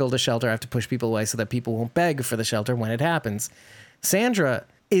do I have to build a shelter, I have to push people away so that people won't beg for the shelter when it happens. Sandra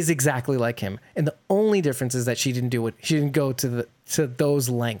is exactly like him, and the only difference is that she didn't do it. She didn't go to those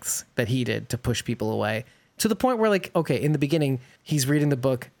lengths that he did to push people away, to the point where, like, okay, in the beginning, he's reading the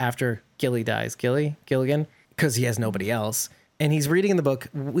book after Gilligan because he has nobody else. And he's reading in the book,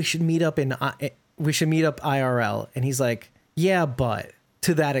 we should meet up IRL. And he's like, yeah, but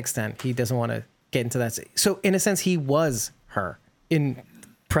to that extent, he doesn't want to get into that. So in a sense, he was her in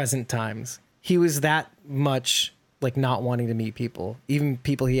present times. He was that much like not wanting to meet people, even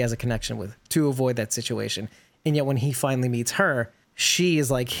people he has a connection with, to avoid that situation. And yet when he finally meets her, she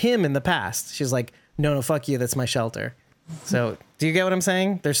is like him in the past. She's like, no, fuck you. That's my shelter. So do you get what I'm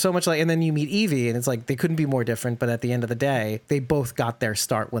saying? There's so much like, and then you meet Evie and it's like, they couldn't be more different. But at the end of the day, they both got their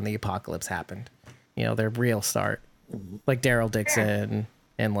start when the apocalypse happened, you know, their real start, like Daryl Dixon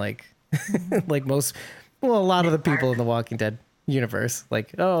and like, like a lot of the people in the Walking Dead universe,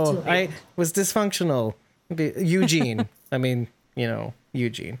 like, oh, I was dysfunctional. Eugene. I mean, you know,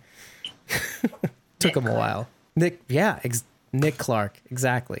 Eugene. Took him a while. Nick Clark.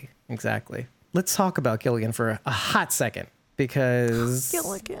 Exactly. Let's talk about Gilligan for a hot second because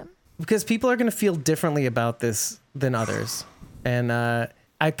people are going to feel differently about this than others. And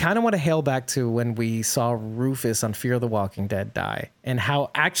I kind of want to hail back to when we saw Rufus on Fear the Walking Dead die and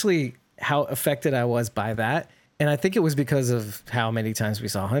how affected I was by that. And I think it was because of how many times we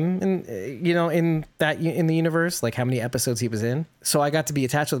saw him in the universe, like how many episodes he was in. So I got to be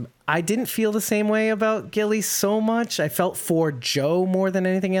attached with him. I didn't feel the same way about Gilly so much. I felt for Joe more than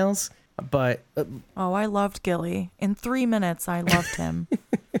anything else. But I loved Gilly. In 3 minutes, I loved him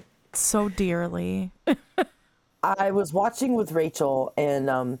so dearly. I was watching with Rachel,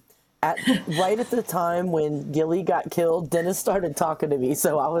 and right at the time when Gilly got killed, Dennis started talking to me,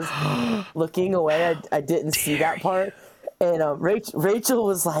 so I was looking away. I didn't see that part, and Rachel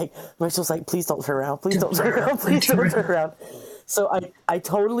was like, "Please don't turn around! Please don't turn around! Please don't turn around!" So I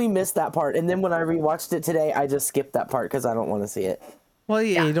totally missed that part, and then when I rewatched it today, I just skipped that part because I don't want to see it. Well,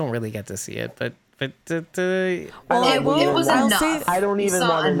 yeah, you don't really get to see it, but it was enough. I don't even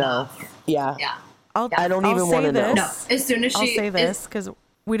want to know. Yeah. I don't even want to know. No, as soon as I'll say this because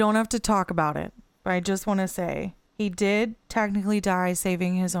we don't have to talk about it, but I just want to say he did technically die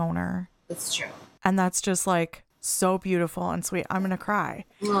saving his owner. That's true. And that's just like so beautiful and sweet. I'm going to cry.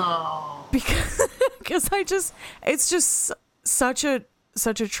 Oh. Because it's just such a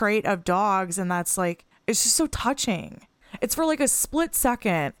trait of dogs. And that's like, it's just so touching. It's for like a split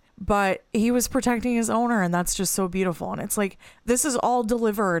second, but he was protecting his owner, and that's just so beautiful. And it's like, this is all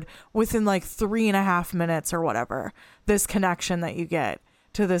delivered within like 3.5 minutes or whatever, this connection that you get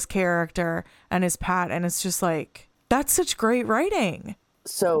to this character and his pet. And it's just like, that's such great writing.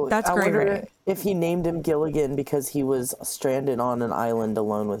 So that's I great wonder writing. if he named him Gilligan because he was stranded on an island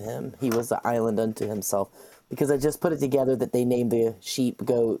alone with him. He was the island unto himself. Because I just put it together that they named the sheep,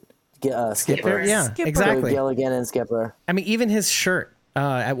 goat, Skipper. Yeah, Skipper. exactly. So Gilligan and Skipper. I mean, even his shirt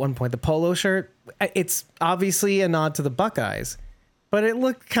at one point, the polo shirt, it's obviously a nod to the Buckeyes, but it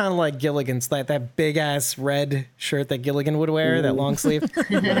looked kind of like Gilligan's, that big ass red shirt that Gilligan would wear, that long sleeve.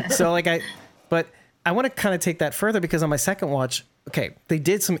 So but I want to kind of take that further because on my second watch, okay, they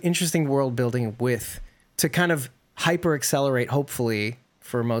did some interesting world building to kind of hyper accelerate, hopefully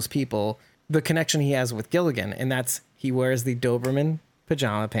for most people, the connection he has with Gilligan. And that's, he wears the Doberman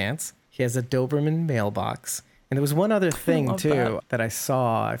pajama pants. He has a Doberman mailbox. And there was one other thing too that I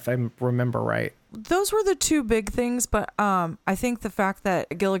saw, if I remember right. Those were the two big things, but I think the fact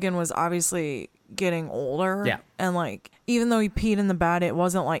that Gilligan was obviously getting older. Yeah. And like, even though he peed in the bed, it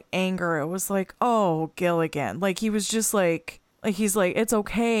wasn't like anger. It was like, oh, Gilligan. Like he was just like he's like, it's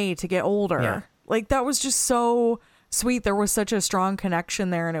okay to get older. Yeah. Like that was just so sweet. There was such a strong connection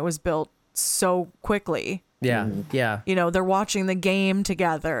there, and it was built so quickly. Yeah. Yeah. You know, they're watching the game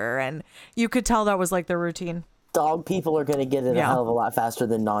together, and you could tell that was like their routine. Dog people are going to get it a hell of a lot faster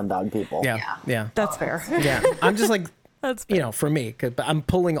than non-dog people. Yeah. That's fair. Yeah. I'm just like, That's fair. you know, for me, but I'm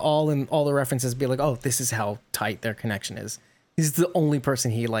pulling all the references, be like, oh, this is how tight their connection is. He's the only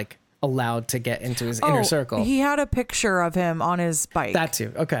person he like allowed to get into his inner circle. He had a picture of him on his bike. That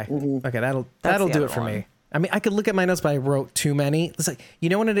too. Okay. Okay. That'll the do other it for one. me. I mean, I could look at my notes, but I wrote too many. It's like, you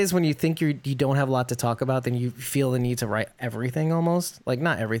know what it is when you think you don't have a lot to talk about, then you feel the need to write everything almost. Like,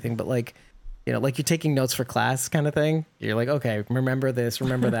 not everything, but like, you know, like you're taking notes for class kind of thing. You're like, okay, remember this,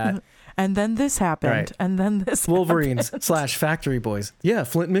 remember that. And then this happened. Right. And then this Wolverines / Factory Boys. Yeah,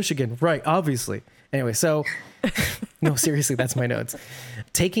 Flint, Michigan. Right, obviously. Anyway, so, no, seriously, that's my notes.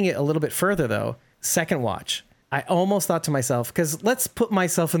 Taking it a little bit further, though, second watch. I almost thought to myself, because let's put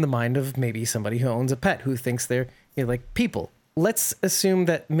myself in the mind of maybe somebody who owns a pet who thinks they're like people. Let's assume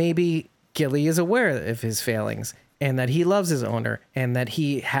that maybe Gilly is aware of his failings and that he loves his owner and that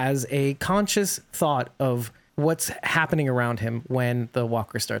he has a conscious thought of what's happening around him when the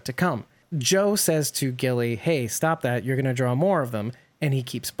walkers start to come. Joe says to Gilly, hey, stop that. You're going to draw more of them. And he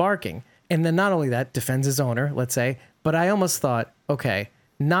keeps barking. And then not only that, defends his owner, let's say, but I almost thought, okay,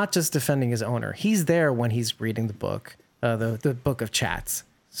 not just defending his owner. He's there when he's reading the book, the book of chats.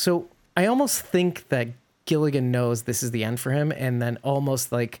 So I almost think that Gilligan knows this is the end for him, and then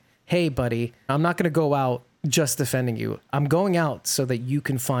almost like, hey, buddy, I'm not going to go out just defending you. I'm going out so that you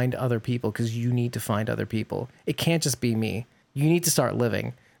can find other people, because you need to find other people. It can't just be me. You need to start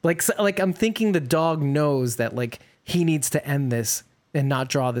living. Like I'm thinking the dog knows that like he needs to end this and not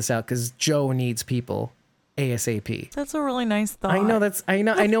draw this out because Joe needs people ASAP. That's a really nice thought. I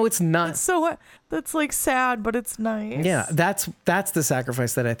know it's not. So that's like sad, but it's nice. Yeah, that's the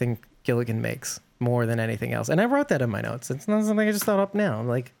sacrifice that I think Gilligan makes more than anything else. And I wrote that in my notes. It's not something I just thought up now. I'm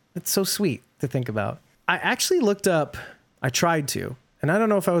like, it's so sweet to think about. I actually looked up, I tried to, and I don't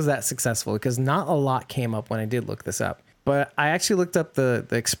know if I was that successful because not a lot came up when I did look this up. But I actually looked up the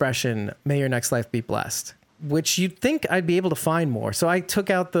expression, may your next life be blessed, which you'd think I'd be able to find more. So I took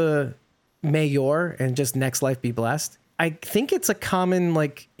out the may your and just next life be blessed. I think it's a common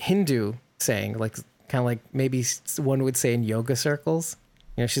like Hindu saying, like kind of like maybe one would say in yoga circles.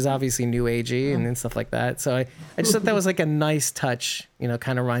 You know, she's obviously new agey and stuff like that. So I just thought that was like a nice touch, you know,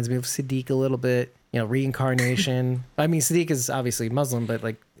 kind of reminds me of Sadiq a little bit, you know, reincarnation. I mean, Sadiq is obviously Muslim, but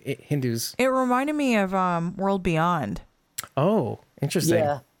like Hindus. It reminded me of World Beyond. Oh, interesting.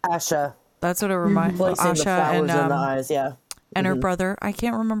 Yeah, Asha. That's what it reminds me of. Placing the Asha flowers and in the eyes, yeah. and her brother. I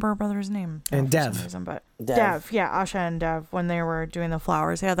can't remember her brother's name. And for some Dev. reason, but Dev. Dev. Yeah, Asha and Dev when they were doing the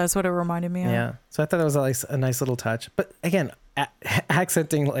flowers. Yeah, that's what it reminded me of. Yeah. So I thought that was a nice little touch. But again,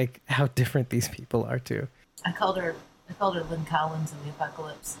 accenting like how different these people are too. I called her Lynn Collins in the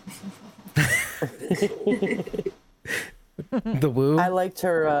Apocalypse. The woo. I liked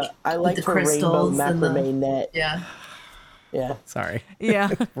her. I liked the her rainbow crystals and macrame net. Yeah. Yeah. Sorry. Yeah.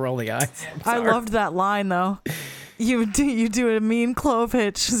 Roll the eyes. I loved that line though. You do a mean clove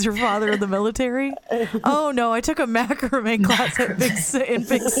hitch. Is your father in the military? Oh no, I took a macrame class at in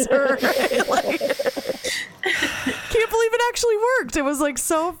Big Sur. Like, can't believe it actually worked. It was like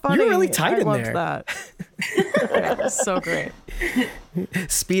so funny. You're really tight I in loved there. that. Yeah, it was so great.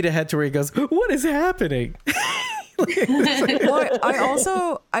 Speed ahead to where he goes, what is happening? Well,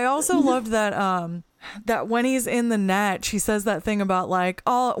 I also loved that that when he's in the net, she says that thing about like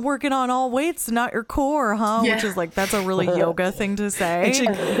all working on all weights, not your core, huh? Yeah. Which is like that's a really yoga thing to say.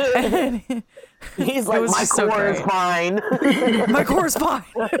 And He's like, was my just so core is great. fine. my core's fine.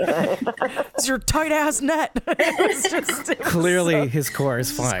 It's your tight ass net. It was Clearly his core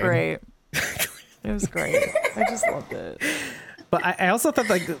is fine. great. It was great. I just loved it. But I also thought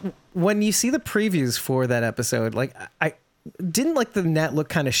like when you see the previews for that episode, like I didn't like the net look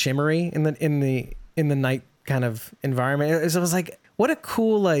kind of shimmery in the night kind of environment. It was like, what a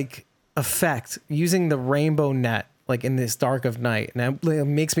cool like effect using the rainbow net like in this dark of night. And it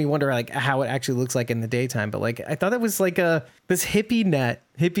makes me wonder like how it actually looks like in the daytime. But like I thought it was like this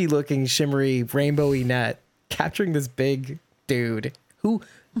hippie looking shimmery rainbowy net capturing this big dude who,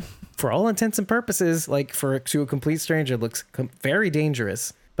 for all intents and purposes, like to a complete stranger, looks very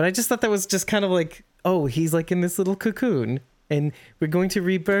dangerous. But I just thought that was just kind of like, oh, he's like in this little cocoon, and we're going to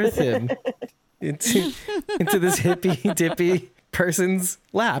rebirth him into this hippy dippy person's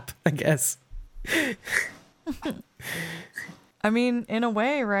lap, I guess. I mean, in a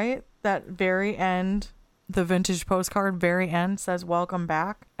way, right? That very end, the vintage postcard very end says "Welcome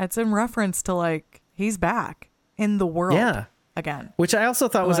back." It's in reference to like he's back in the world. Yeah. Again, Which I also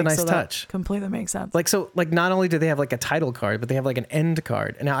thought was a Like, nice so that touch. completely makes sense. Like, so like not only do they have like a title card, but they have like an end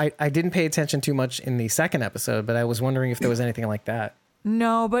card. And I didn't pay attention too much in the second episode, but I was wondering if there was anything like that.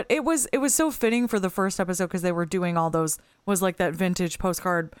 No, but it was so fitting for the first episode because they were doing all those was like that vintage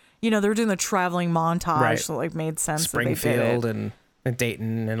postcard. You know, they were doing the traveling montage, Right. so like made sense. Springfield that they did it. and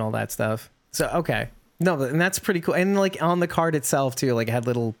Dayton and all that stuff. So, okay. No, and that's pretty cool. And like on the card itself too, like it had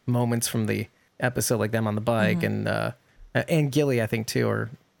little moments from the episode, like them on the bike and Gilly, I think too, or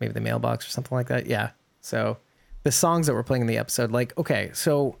maybe the mailbox or something like that. Yeah. So the songs that were playing in the episode, like, okay,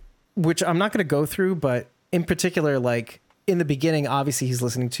 so which I'm not going to go through, but in particular, like in the beginning, obviously he's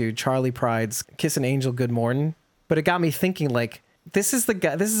listening to Charlie Pride's Kiss an Angel Good Morning, but it got me thinking like, this is a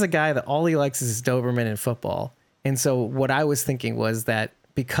guy that all he likes is Doberman and football. And so what I was thinking was that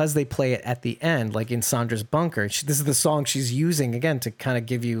because they play it at the end, like in Sandra's bunker, this is the song she's using again to kind of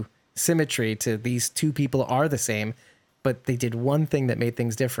give you symmetry to these two people are the same, but they did one thing that made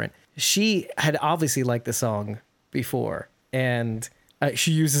things different. She had obviously liked the song before, and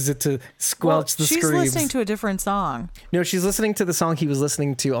she uses it to squelch the she's screams. listening to a different song. No, she's listening to the song he was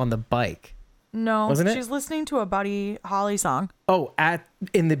listening to on the bike. No, Wasn't it? she's listening to a Buddy Holly song. Oh,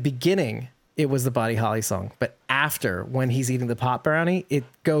 in the beginning, it was the Buddy Holly song. But after, when he's eating the pot brownie, it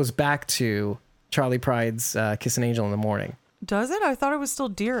goes back to Charlie Pride's Kiss an Angel in the Morning. Does it? I thought it was still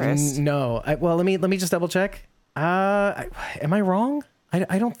Dearest. No. Well, let me just double check. Am I wrong?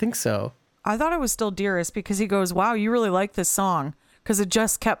 I don't think so. I thought it was still Dearest because he goes, wow, you really like this song. Because it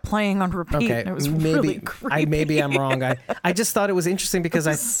just kept playing on repeat. Okay, And it was really creepy. maybe I'm wrong. I just thought it was interesting because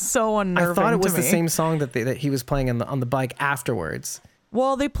so unnerving. I thought it was to the me. same song that he was playing on the bike afterwards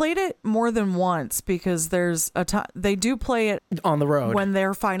Well, they played it more than once because there's a time they do play it on the road. when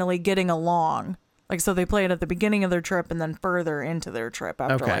they're finally getting along. Like, so they play it at the beginning of their trip and then further into their trip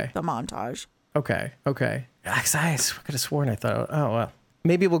after Okay. like the montage. Okay. I could have sworn I thought, oh well,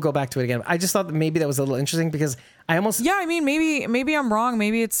 maybe we'll go back to it again. I just thought that maybe that was a little interesting because I almost Yeah, I mean, maybe I'm wrong.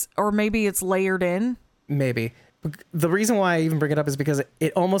 Maybe it's layered in. maybe the reason why I even bring it up is because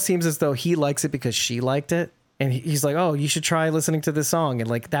it almost seems as though he likes it because she liked it. And he's like, oh, you should try listening to this song. And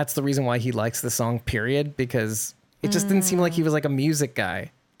like, that's the reason why he likes the song, period. Because it just didn't seem like he was like a music guy.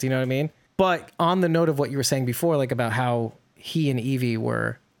 Do you know what I mean? But on the note of what you were saying before, like about how he and Evie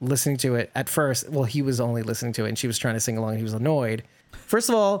were listening to it at first. Well, he was only listening to it and she was trying to sing along and he was annoyed. First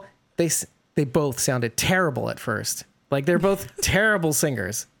of all, they both sounded terrible at first. Like they're both terrible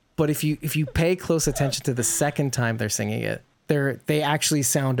singers. But if you pay close attention to the second time they're singing it, they actually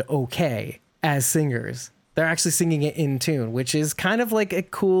sound okay as singers. They're actually singing it in tune, which is kind of like a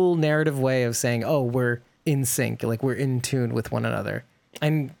cool narrative way of saying, oh, we're in sync, like we're in tune with one another.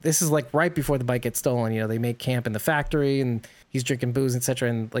 And this is like right before the bike gets stolen. You know, they make camp in the factory and he's drinking booze, etc.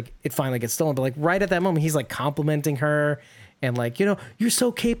 And like it finally gets stolen. But like right at that moment, he's like complimenting her and like, you know, you're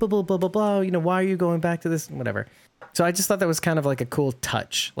so capable, blah, blah, blah. You know, why are you going back to this? Whatever. So I just thought that was kind of like a cool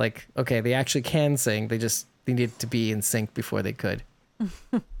touch. Like, okay, they actually can sing. They needed to be in sync before they could.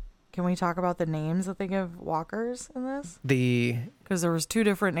 Can we talk about the names that they give walkers in this? The Because there was 2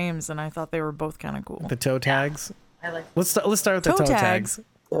 different names, and I thought they were both kind of cool. toe tags. I like Let's start with the toe tags.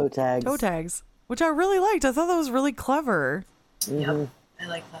 Toe tags. Toe tags, which I really liked. I thought that was really clever. Yep. I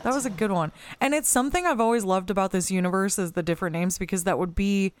like that. That was a good one. And it's something I've always loved about this universe is the different names because that would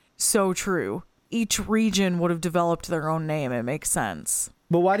be so true. Each region would have developed their own name. It makes sense.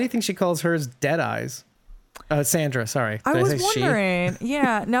 But why do you think she calls hers Dead Eyes? Sandra, sorry. I Did was say she? wondering.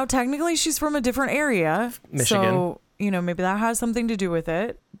 Yeah. Now, technically, she's from a different area. Michigan. So, you know, maybe that has something to do with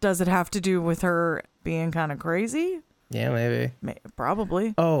it. Does it have to do with her being kind of crazy? Yeah, maybe.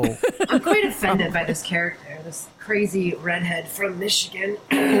 Probably. Oh, I'm quite offended by this character, this crazy redhead from Michigan.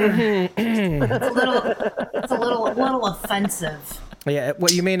 It's a little offensive. yeah.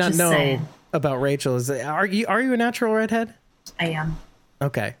 What you may not Just know saying. about Rachel is, are you a natural redhead? I am.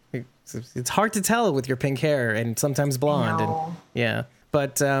 Okay. It's hard to tell with your pink hair and sometimes blonde. know. And yeah.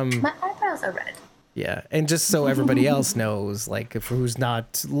 But My eyebrows are red. yeah, and just so everybody else knows, like if who's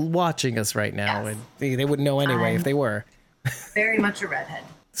not watching us right now, Yes. and they wouldn't know anyway if they were. Very much a redhead.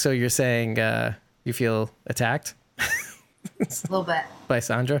 So you're saying you feel attacked A little bit. by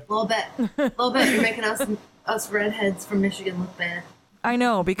Sandra? A little bit. You're making us redheads from Michigan look bad. I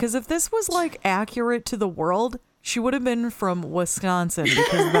know, because if this was like accurate to the world, she would have been from Wisconsin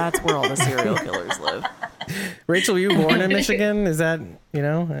because that's where all the serial killers live. Rachel, you were born in Michigan? Is that, you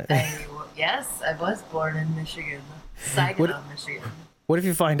know? Yes, I was born in Michigan. Saginaw, Michigan. What if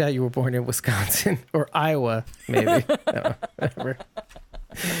you find out you were born in Wisconsin or Iowa, maybe? No, whatever.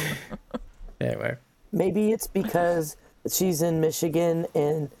 Anyway. Maybe it's because she's in Michigan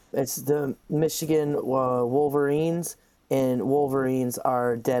and it's the Michigan Wolverines, and Wolverines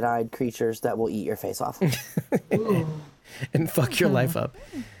are dead-eyed creatures that will eat your face off. Ooh. And fuck your life up.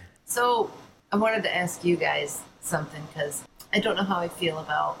 So I wanted to ask you guys something because I don't know how I feel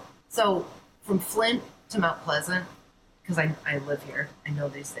about. So from Flint to Mount Pleasant, because I live here, I know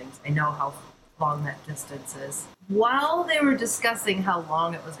these things. I know how long that distance is. While they were discussing how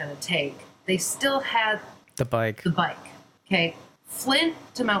long it was going to take, they still had The bike. the bike. Okay, Flint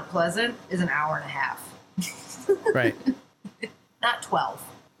to Mount Pleasant is an hour and a half, Right. not 12.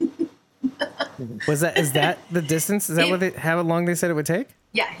 Is that the distance? Is that how long they said it would take?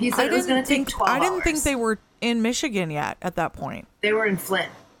 Yeah, he said it was going to take 12 I didn't think hours. they were in Michigan yet at that point. They were in Flint.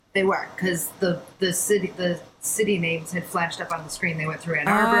 They were because the city names had flashed up on the screen. They went through Ann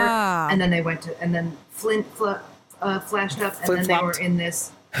Arbor, and then they went to Flint flashed up, and then they were in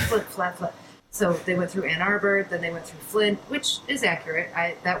this Flint. So they went through Ann Arbor, then they went through Flint, which is accurate.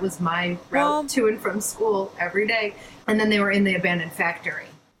 That was my route to and from school every day, and then they were in the abandoned factory.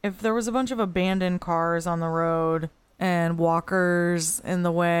 If there was a bunch of abandoned cars on the road and walkers in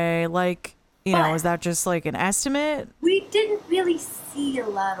the way, like, you know, But- is that just like an estimate? We didn't really see a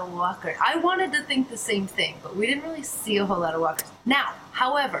lot of walkers. I wanted to think the same thing, but we didn't really see a whole lot of walkers. Now,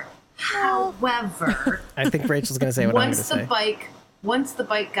 however, However, I think Rachel's going to say what I'm going to say. Once the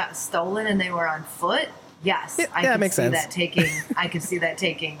bike got stolen and they were on foot, yes, I that could makes see sense. that taking. I could see that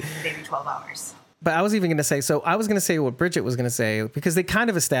taking maybe 12 hours. But I was even going to say, so I was going to say what Bridget was going to say, because they kind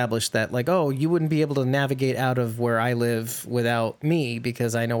of established that, like, oh, you wouldn't be able to navigate out of where I live without me,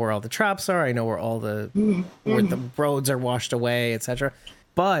 because I know where all the traps are. I know where all the, where the roads are washed away, etc.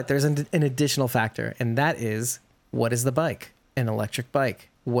 But there's an additional factor, and that is, what is the bike? An electric bike.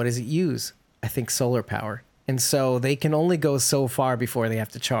 What does it use? I think solar power. And so they can only go so far before they have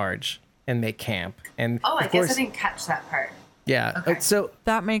to charge and make camp. And I of guess course, I didn't catch that part. yeah. Okay. So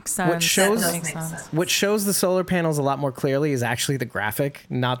That makes sense. What shows- That That does makes make sense. sense. what shows the solar panels a lot more clearly is actually the graphic,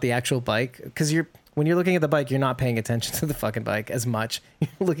 not the actual bike. Because when you're looking at the bike, you're not paying attention to the fucking bike as much. You're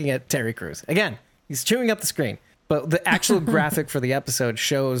looking at Terry Crews. Again, he's chewing up the screen. But the actual graphic for the episode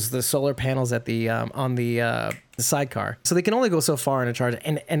shows the solar panels at the on the sidecar. So they can only go so far in a charge,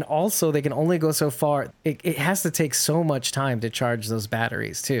 and also they can only go so far. It has to take so much time to charge those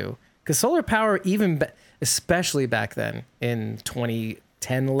batteries too, because solar power, especially back then in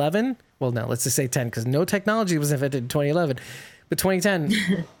 2010, 11. Well, no, let's just say 10, because no technology was invented in 2011, but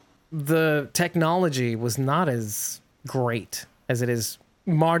 2010, the technology was not as great as it is,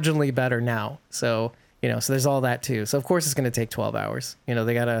 marginally better now. So. So there's all that too. So of course it's going to take 12 hours. They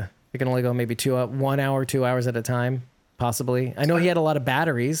can only go maybe 1 hour, 2 hours at a time, possibly. I know he had a lot of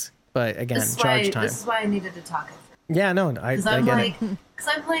batteries, but again, charge time. This is why I needed to talk it through. Yeah, no, I Because get I'm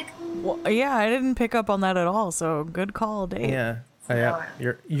it. like, Well, yeah, I didn't pick up on that at all. So good call, Dave. Yeah. Yeah.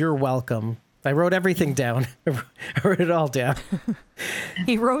 You're welcome. I wrote everything down. I wrote it all down.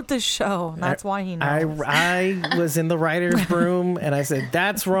 He wrote the show. That's why he knows. I was in the writer's room and I said,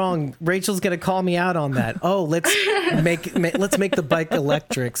 that's wrong. Rachel's going to call me out on that. Oh, let's make the bike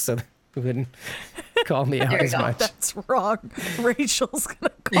electric so that he wouldn't call me out There you as go. much. That's wrong. Rachel's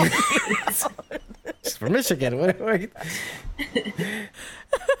gonna call me out. She's from Michigan.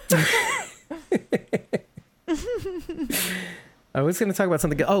 I was going to talk about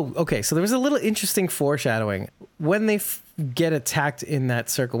something. Oh, okay. So there was a little interesting foreshadowing when they get attacked in that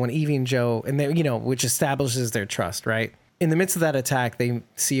circle. When Evie and Joe, and they, which establishes their trust, right? In the midst of that attack, they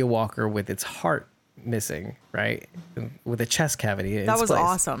see a walker with its heart missing, right, with a chest cavity. In That its was place.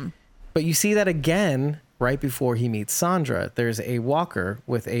 awesome. But you see that again right before he meets Sandra. There's a walker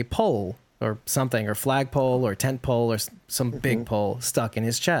with a pole or something, or flagpole, or tent pole, or some big pole stuck in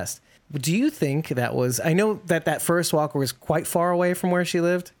his chest. Do you think that was... I know that first walker was quite far away from where she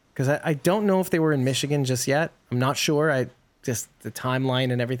lived, because I don't know if they were in Michigan just yet. I'm not sure. Just the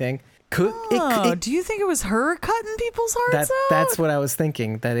timeline and everything. Do you think it was her cutting people's hearts out? That's what I was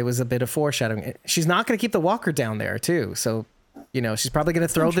thinking, that it was a bit of foreshadowing. She's not going to keep the walker down there, too. So, she's probably going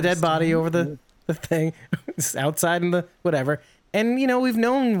to throw the dead body over the thing outside in the whatever. And, we've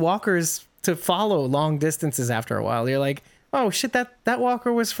known walkers to follow long distances after a while. You're like... oh shit, that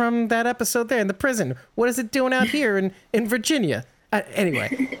walker was from that episode there in the prison. What is it doing out here in Virginia?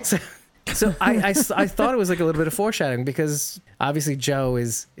 Anyway, so I thought it was like a little bit of foreshadowing, because obviously Joe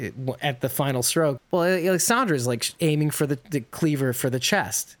is at the final stroke. Well, Alexandra is like aiming for the cleaver for the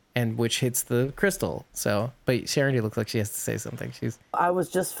chest, and which hits the crystal. So, but Sharon looks like she has to say something. I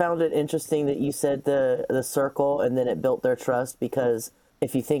found it interesting that you said the circle, and then it built their trust, because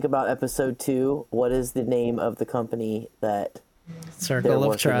if you think about episode 2, what is the name of the company that Circle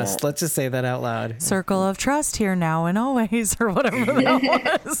of Trust. Let's just say that out loud. Circle of Trust, here now and always, or whatever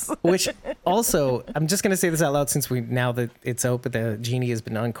that was. Which also, I'm just going to say this out loud, since now that it's open, the genie has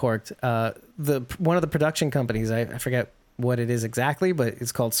been uncorked. One of the production companies, I forget what it is exactly, but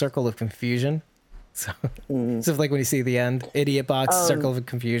it's called Circle of Confusion. So, so like when you see the end, Idiot Box, Circle of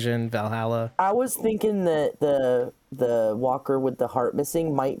Confusion, Valhalla. I was thinking that the walker with the heart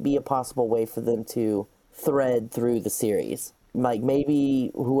missing might be a possible way for them to thread through the series. Like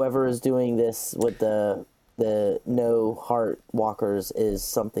maybe whoever is doing this with the no heart walkers is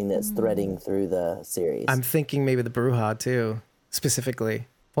something that's threading through the series. I'm thinking maybe the Bruja too, specifically.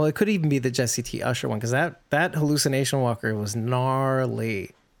 Well, it could even be the Jesse T. Usher one, because that hallucination walker was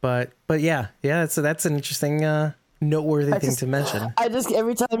gnarly. But yeah, so that's an interesting, noteworthy thing to mention. I just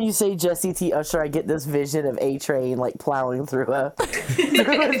every time you say Jesse T. Usher, I get this vision of A-Train like plowing through a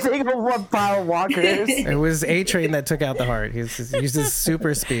thing of one pile of walkers. It was A-Train that took out the heart. He used his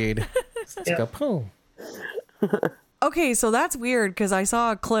super speed to go boom. Okay, so that's weird, because I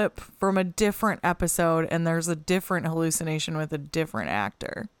saw a clip from a different episode, and there's a different hallucination with a different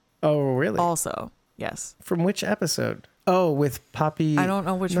actor. Oh, really? Also, yes. From which episode? Oh, with Poppy. I don't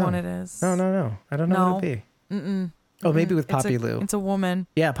know which one it is. No. I don't know what it'd be. Oh, maybe with Poppy Lou. It's a woman.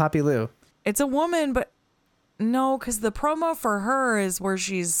 Yeah, Poppy Lou. It's a woman, but no, because the promo for her is where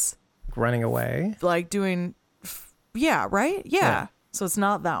she's running away. like doing, yeah, right? Yeah. So it's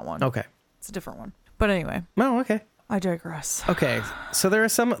not that one. Okay. It's a different one. But anyway, Oh, okay. I digress. Okay. So there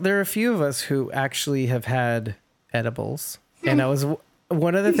are a few of us who actually have had edibles. And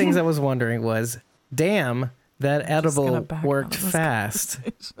one of the things I was wondering was, damn, that edible back worked out of this fast.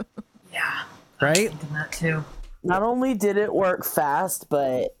 Yeah. Right? Thinking that too. Not only did it work fast,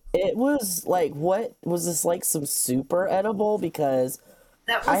 but it was like, what was this, like some super edible? Because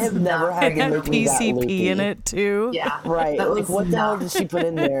That was I have never not- had It had to loopy that PCP loopy. in it too. Yeah. Right. That Like, was what the hell not- did she put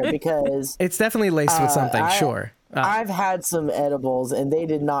in there? Because It's definitely laced with something, sure. I've had some edibles and they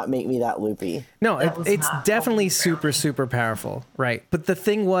did not make me that loopy. No, That was it's not definitely helping super powerful, right? But the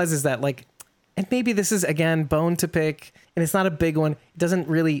thing is that like, and maybe this is again bone to pick, and it's not a big one. It doesn't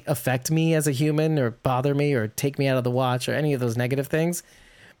really affect me as a human or bother me or take me out of the watch or any of those negative things.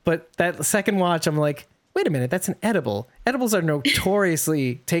 But that second watch, I'm like, wait a minute, that's an edible. Edibles are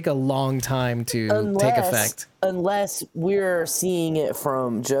notoriously take a long time to take effect. Unless we're seeing it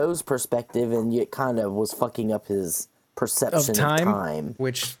from Joe's perspective and it kind of was fucking up his perception Of time,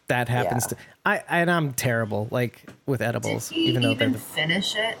 which that happens Yeah. to. I'm terrible like with edibles, Did he even though even they're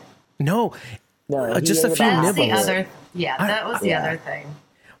finish it? no, No, he just a ate few about That's half the of it. other. Yeah, that was the yeah. other thing.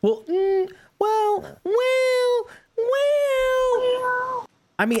 well, well.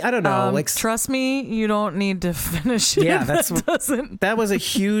 I mean, I don't know. Like, Trust me, you don't need to finish it. Yeah, that's That doesn't. that was a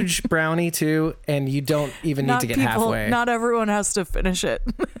huge brownie too, and you don't even need Not to get people. halfway. Not everyone has to finish it.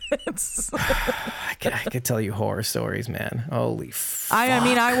 I could tell you horror stories, man. Holy fuck. I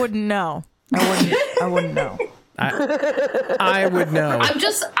mean, I wouldn't know. I wouldn't know. I would know.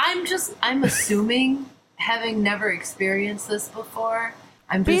 I'm assuming, having never experienced this before.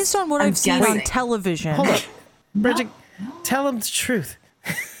 Based on what I'm I've seen on guessing. television, Hold up. Bridget, tell him the truth.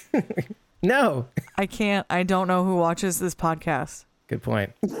 No. I can't. I don't know who watches this podcast. Good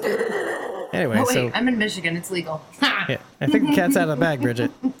point. Anyway, Oh wait, so I'm in Michigan. It's legal. yeah, I think the cat's out of the bag,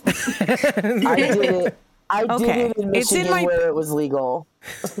 Bridget. I did it. I Okay, did it in it's in Michigan my- where it was legal.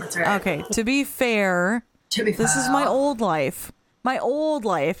 That's right. Okay, to be fair, To be this is my old life. My old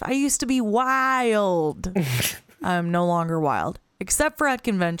life. I used to be wild. I'm no longer wild, except for at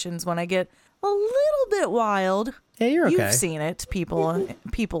conventions when I get a little bit wild. Yeah, you're okay. You've seen it, people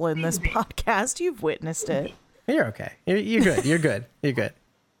in this podcast. You've witnessed it. You're okay. You're good. You're good. You're good.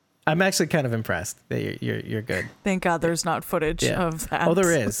 I'm actually kind of impressed that you're good. Thank God there's not footage Yeah. of that. Oh,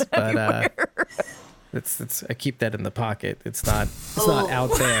 there is, but it's I keep that in the pocket. It's not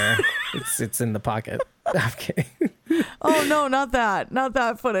out there. It's in the pocket. I'm kidding. Oh no, not that. Not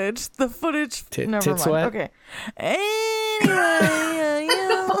that footage. The footage. Never tit mind. sweat? Okay. Anyway,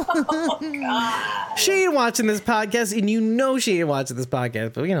 She ain't watching this podcast, and you know she ain't watching this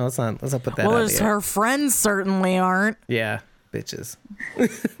podcast. But let's not put that well, out there's there. her friends certainly aren't. Yeah, bitches.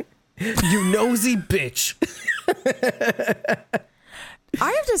 You nosy bitch.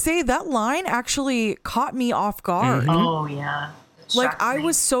 I have to say that line actually caught me off guard. Oh yeah. It Like shocked I me.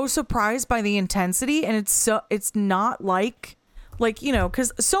 was so surprised by the intensity, and it's not like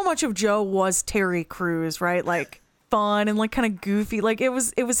because so much of Joe was Terry Crews, right? Like fun and like kind of goofy. Like it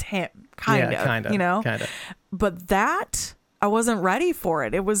was him, kind of, Kind of. But that I wasn't ready for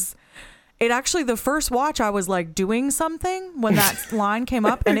it. It actually, the first watch I was like doing something when that line came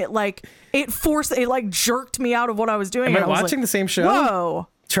up, and it jerked me out of what I was doing. Am and I was watching like, the same show? Whoa.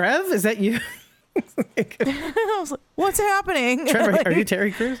 Trev, is that you? I was like, what's happening? Trevor, are you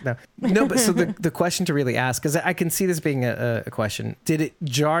Terry Crews? No, but so the question to really ask, because I can see this being a question. Did it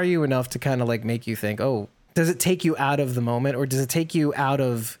jar you enough to kind of like make you think, oh, does it take you out of the moment, or does it take you out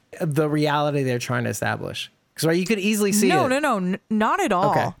of the reality they're trying to establish? Because you could easily see No, it. not at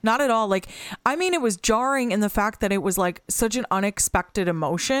all. Okay. Not at all. Like, I mean, it was jarring in the fact that it was like such an unexpected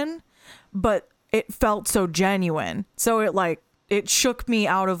emotion, but it felt so genuine. So it shook me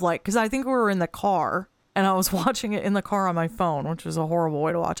out of like, because I think we were in the car and I was watching it in the car on my phone, which was a horrible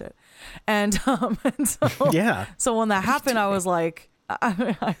way to watch it. And so Yeah. So when that happened, I was like,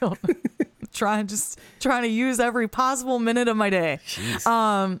 I don't trying to use every possible minute of my day.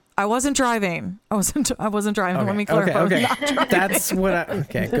 I wasn't driving. I wasn't driving. Let me clarify. I was Okay. not driving. That's what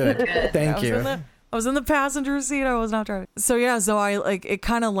okay, good. Thank you. I was in the passenger seat. I was not driving. So yeah, so I it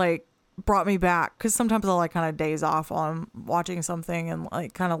kind of like brought me back, because sometimes I'll like kind of daze off while I'm watching something and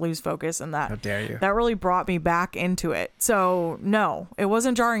like kind of lose focus, and that How dare you. that really brought me back into it. So no, it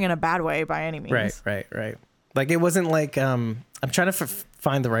wasn't jarring in a bad way by any means. Right. Like it wasn't like I'm trying to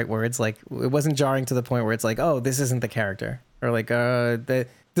find the right words. Like it wasn't jarring to the point where it's like, oh, this isn't the character, or like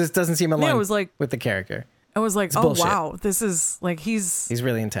this doesn't seem aligned it was like- with the character. I was like, oh bullshit. wow, this is like he's He's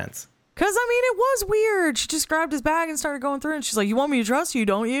really intense. Because, I mean, it was weird. She just grabbed his bag and started going through, and she's like, you want me to trust you,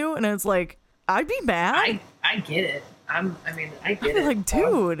 don't you? And it's like, I'd be mad. I get it. I get I'd be it. like,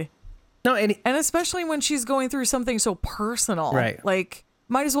 dude. No, and And especially when she's going through something so personal. Right. Like,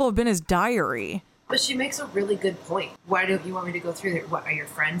 might as well have been his diary. But she makes a really good point. Why don't you want me to go through there? What, are your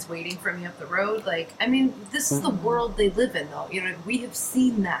friends waiting for me up the road? Like, I mean, this is the world they live in, though. You know, we have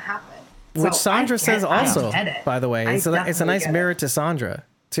seen that happen. which So Sandra says also, I get it. by the way. I It's a definitely nice get mirror it. to Sandra,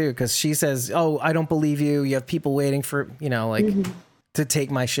 too, because she says, oh, I don't believe you. You have people waiting for, like, to take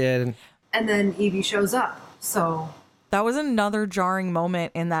my shit. And then Evie shows up. So That was another jarring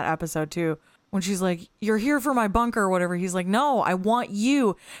moment in that episode, too. When she's like, you're here for my bunker or whatever. He's like, no, I want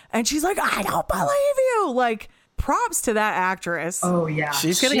you. And she's like, I don't believe you. Like, props to that actress. oh yeah,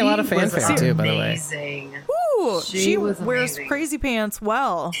 She's getting a lot of She was fanfare, too, by the way. Amazing. Ooh, she she was wears amazing. crazy pants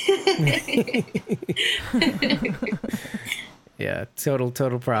well. Yeah, total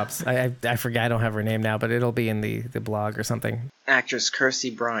props. I forget, I don't have her name now, but it'll be in the blog or something. Actress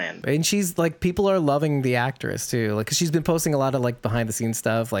Kirstie Bryan. And she's like, people are loving the actress too. Like, 'cause she's been posting a lot of like behind the scenes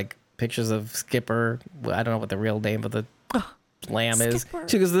stuff, like pictures of Skipper. I don't know what the real name of the lamb is. Skipper.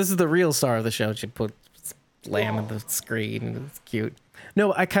 She goes, this is the real star of the show. She put lamb on the screen. It's cute.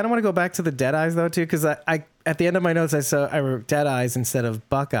 No, I kind of want to go back to the Dead Eyes though too, because I at the end of my notes I wrote Dead Eyes instead of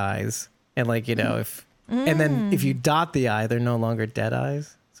Buckeyes, and like, if and then if you dot the I, they're no longer Dead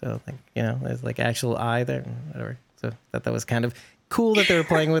Eyes. So like, there's like actual I there, whatever. So that was kind of cool that they were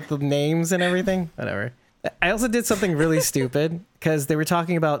playing with the names and everything. Whatever. I also did something really stupid because they were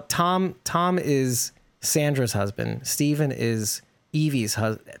talking about Tom. Tom is Sandra's husband. Steven is Evie's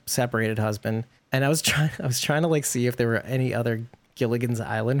separated husband. And I was trying to like see if there were any other Gilligan's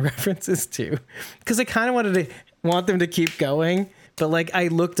Island references too, because I kind of want them to keep going. But like, I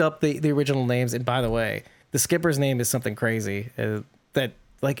looked up the original names, and by the way, the skipper's name is something crazy. So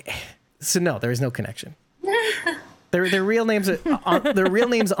no, there is no connection. Their real names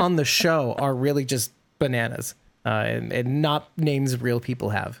on the show are really just bananas, and not names real people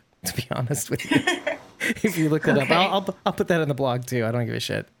have. To be honest with you, if you look it up, I'll put that in the blog too. I don't give a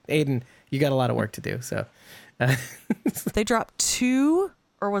shit. Aiden, you got a lot of work to do. So They dropped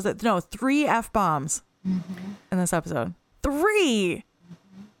 3 F-bombs in this episode. 3!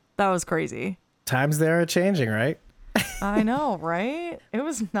 That was crazy. times they are changing, right? I know, right? It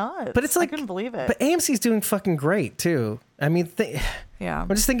was nuts. But it's like, I couldn't believe it. But AMC's doing fucking great too. I mean, yeah. I'm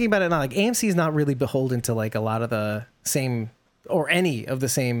just thinking about it now. Like, AMC is not really beholden to like a lot of the same or any of the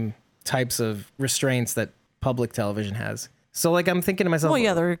same types of restraints that public television has. So like, I'm thinking to myself, Well,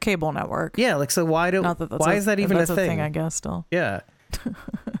 yeah, they're a cable network. yeah, like, so why Not that that's is that even a that's thing? I guess still. Yeah,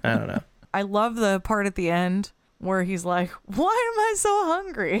 I don't know. I love the part at the end where he's like, "Why am I so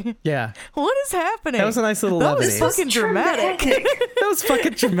hungry? Yeah, What is happening?" that was a nice little That levity. was fucking dramatic. That was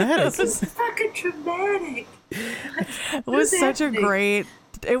fucking dramatic. It's fucking dramatic. It was such a great.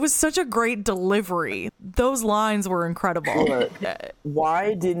 It was such a great delivery. Those lines were incredible. Look,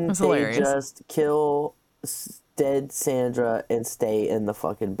 why didn't was they hilarious. just kill dead Sandra and stay in the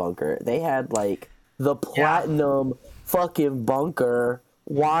fucking bunker? They had like the platinum fucking bunker.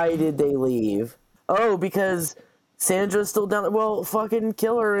 Why did they leave? Oh, because Sandra's still down there. Well, fucking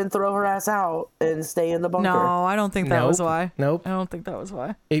kill her and throw her ass out and stay in the bunker. No, I don't think that was Nope. why. Nope. I don't think that was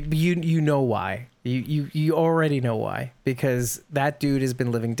why. You know why. You already know why, because that dude has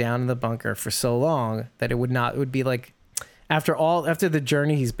been living down in the bunker for so long that it would be like, after the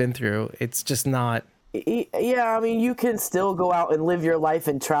journey he's been through, it's just not. Yeah, I mean, you can still go out and live your life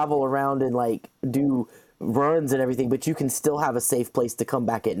and travel around and like do runs and everything, but you can still have a safe place to come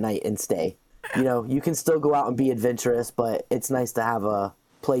back at night and stay. You know, you can still go out and be adventurous, but it's nice to have a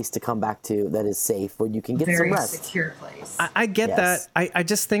place to come back to that is safe where you can get Very some rest. secure place. I get Yes. that. I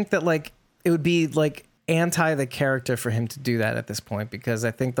just think that like it would be like anti the character for him to do that at this point, because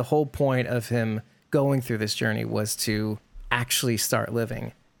I think the whole point of him going through this journey was to actually start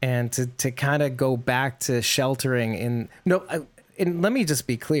living and to kind of go back to sheltering in. No, and let me just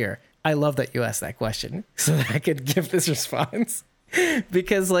be clear. I love that you asked that question so that I could give this response,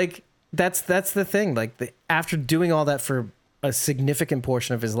 because like that's the thing. Like after doing all that for a significant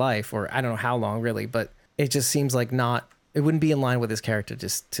portion of his life, or I don't know how long really, but it just seems like it wouldn't be in line with his character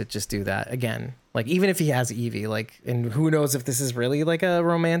to do that again. Like, even if he has Evie, like, and who knows if this is really like a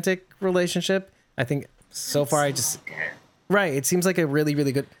romantic relationship. I think so far right. It seems like a really,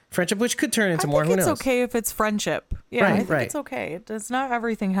 really good friendship, which could turn into more. I Who think it's knows? okay if it's friendship. Yeah, Right, I think right. it's okay. It's not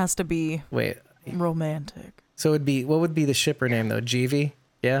everything has to be Wait, romantic. so what would be the shipper name though? GV?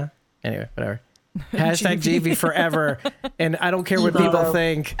 Yeah. Anyway, whatever. Hashtag GV forever. And I don't care what people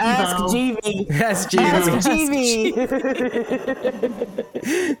think. Ask Jeevee. That's Ask GV.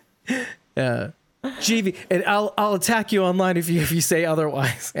 Jeevee. GV, and I'll attack you online if you say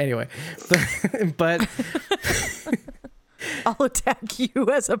otherwise. Anyway, but I'll attack you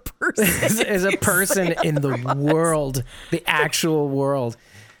as a person. as a person in the world, the actual world.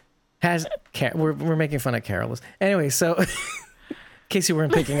 We're making fun of Carolus. Anyway, so in case you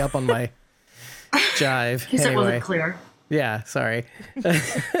weren't picking up on my jive. He said it wasn't clear. Yeah, sorry.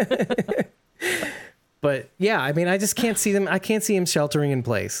 But yeah, I mean, I just can't see them. I can't see him sheltering in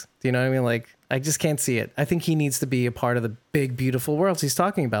place. Do you know what I mean? Like, I just can't see it. I think he needs to be a part of the big, beautiful worlds he's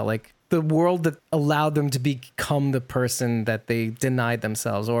talking about. Like the world that allowed them to become the person that they denied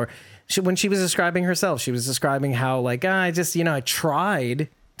themselves. Or when she was describing herself, she was describing how like, I just, I tried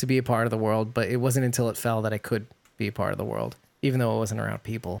to be a part of the world, but it wasn't until it fell that I could be a part of the world, even though it wasn't around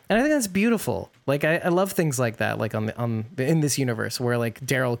people. And I think that's beautiful. Like I love things like that, like in this universe where like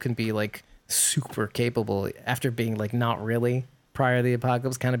Daryl can be like super capable after being like not really prior to the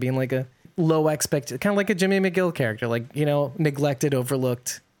apocalypse, kind of being like a low expected, kind of like a Jimmy McGill character, like neglected,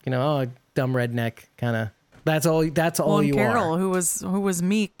 overlooked, dumb redneck kind of. That's all you Carol, are. who was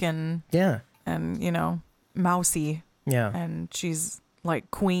meek and yeah, and mousy. Yeah, and she's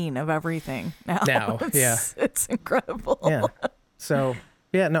like queen of everything now. It's incredible. Yeah. So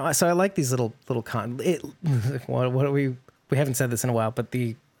yeah, no. So I like these little what we haven't said this in a while, but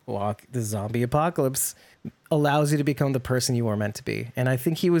the zombie apocalypse allows you to become the person you were meant to be, and I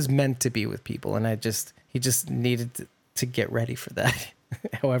think he was meant to be with people, and he just needed to get ready for that,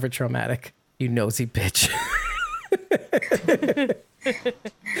 however traumatic. You nosy bitch.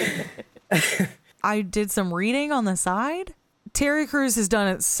 I did some reading on the side. Terry Crews has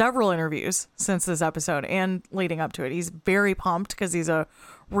done several interviews since this episode and leading up to it. He's very pumped because he's a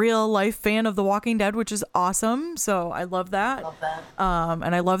real life fan of The Walking Dead, which is awesome. So I love that.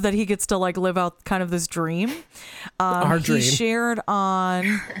 And I love that he gets to like live out kind of this dream. Our dream. He shared on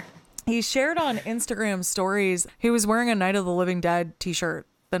Instagram stories. He was wearing a Night of the Living Dead t-shirt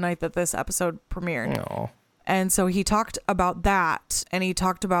the night that this episode premiered. Oh. And so he talked about that, and he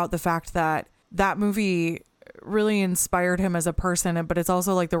talked about the fact that that movie really inspired him as a person, but it's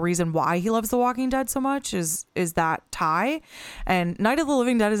also like the reason why he loves The Walking Dead so much is that tie. And Night of the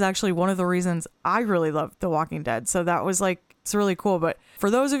Living Dead is actually one of the reasons I really love The Walking Dead. So that was like, it's really cool. But for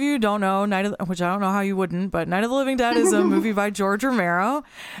those of you who don't know, which I don't know how you wouldn't, but Night of the Living Dead is a movie by George Romero,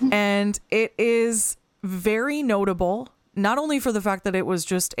 and it is very notable, not only for the fact that it was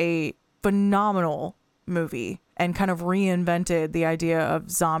just a phenomenal movie and kind of reinvented the idea of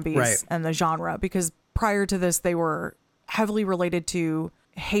zombies and the genre, because prior to this, they were heavily related to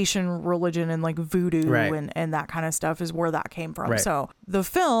Haitian religion and like voodoo and that kind of stuff is where that came from. So the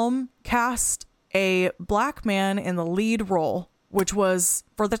film cast a black man in the lead role, which was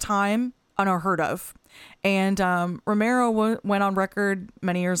for the time unheard of. And Romero went on record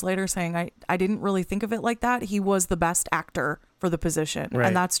many years later saying, I didn't really think of it like that. He was the best actor for the position.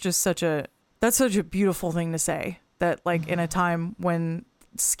 And that's just such a beautiful thing to say, that like in a time when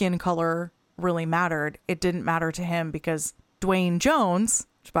skin color really mattered, it didn't matter to him, because Dwayne Jones,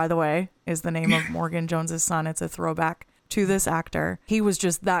 which by the way is the name of Morgan Jones's son, it's a throwback to this actor, he was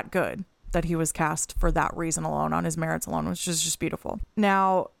just that good that he was cast for that reason alone, on his merits alone, which is just beautiful.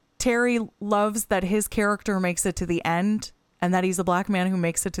 Now, Terry loves that his character makes it to the end, and that he's a black man who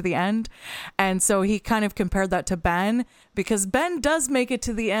makes it to the end. And so he kind of compared that to Ben, because Ben does make it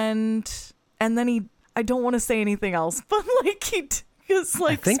to the end, and then I don't want to say anything else, but like because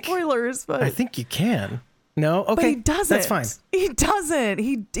like spoilers, but I think you can. No? Okay. But he doesn't. That's fine. He doesn't.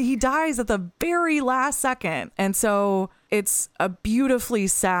 He dies at the very last second. And so it's a beautifully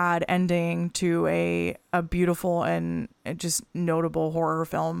sad ending to a beautiful and just notable horror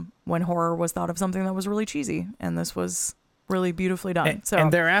film, when horror was thought of something that was really cheesy. And this was really beautifully done.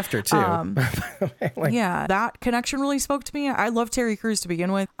 And thereafter too. Yeah, that connection really spoke to me. I love Terry Crews to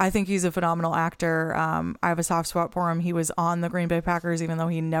begin with. I think he's a phenomenal actor. I have a soft spot for him. He was on the Green Bay Packers, even though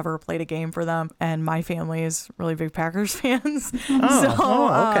he never played a game for them. And my family is really big Packers fans.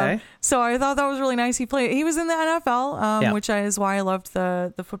 Okay. So I thought that was really nice. He was in the NFL, which is why I loved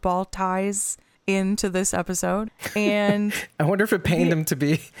the football ties into this episode. And I wonder if it pained him to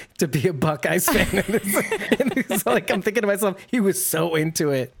be a Buckeyes fan. And it's like, I'm thinking to myself, he was so into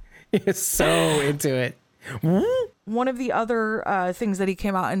it. He was so into it. One of the other things that he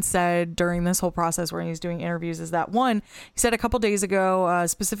came out and said during this whole process where he's doing interviews is that, one, he said a couple days ago,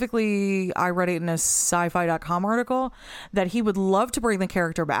 specifically, I read it in a sci-fi.com article, that he would love to bring the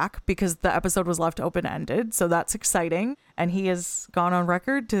character back because the episode was left open-ended. So that's exciting. And he has gone on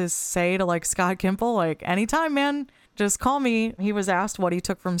record to say to like Scott Gimple, like, anytime, man, just call me. He was asked what he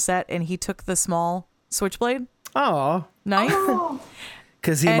took from set, and he took the small switchblade. Oh, knife.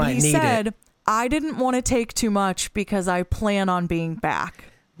 Because he and might he need said, it. I didn't want to take too much because I plan on being back.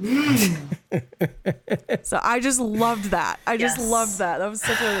 So I just loved that. I just Yes. loved that. That was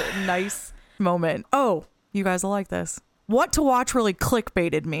such a nice moment. Oh, you guys will like this. What to Watch really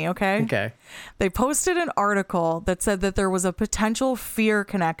clickbaited me, okay? Okay. They posted an article that said that there was a potential fear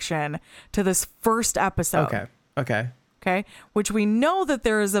connection to this first episode. Okay. Okay. Which we know that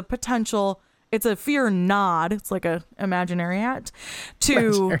there is a potential, it's a fear nod. It's like a imaginary hat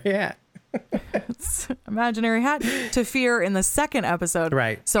to Yeah. imaginary hat to fear in the second episode.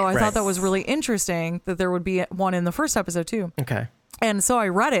 Right. So I Right. thought that was really interesting that there would be one in the first episode too. Okay. And so I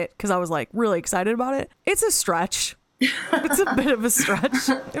read it because I was like really excited about it. It's a stretch. It's a bit of a stretch,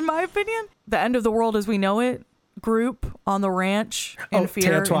 in my opinion. The End of the World as We Know It group on the ranch in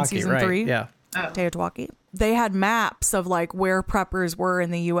Fear in Teotihuacan, season right. 3. Yeah. Teotihuacan. They had maps of like where preppers were in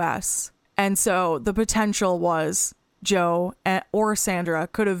the U.S. And so the potential was Joe or Sandra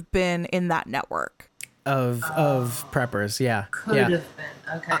could have been in that network. Of preppers. Yeah. Could yeah. have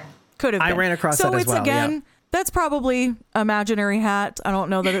been. Okay. Could have I been. ran across so that as it's well, again, yeah. that's probably imaginary hat. I don't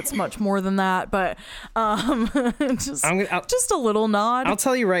know that it's much more than that, but just a little nod. I'll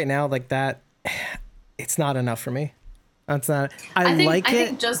tell you right now, like that, it's not enough for me. That's not. I think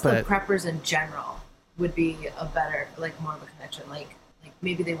it, just but the preppers in general would be a better, like more of a connection. Like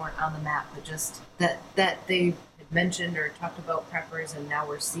maybe they weren't on the map, but just that they had mentioned or talked about preppers, and now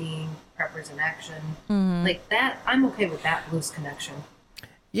we're seeing preppers in action. Mm-hmm. Like that, I'm okay with that loose connection.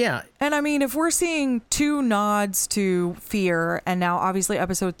 yeah, And I mean, if we're seeing 2 nods to Fear, and now obviously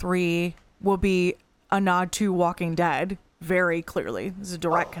episode 3 will be a nod to Walking Dead, very clearly. There's a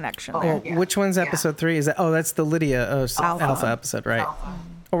direct connection there. Yeah. which one's episode 3? Is that? Oh, that's the Lydia Alpha episode, right? Alpha.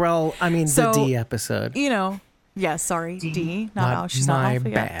 Or well, I mean So, the D episode. You know, yes, sorry, D, not Alpha. She's my not Alpha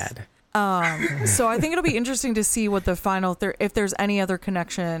yet. bad. So I think it'll be interesting to see what the final, if there's any other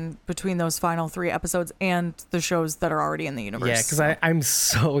connection between those final 3 episodes and the shows that are already in the universe. Yeah, because I'm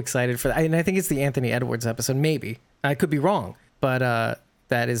so excited for that, and I think it's the Anthony Edwards episode. Maybe I could be wrong, but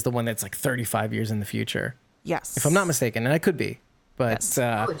that is the one that's like 35 years in the future, Yes. if I'm not mistaken, and I could be. But Yes.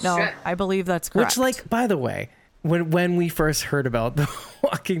 Holy No, shit. I believe that's correct. which, like, by the way, when we first heard about the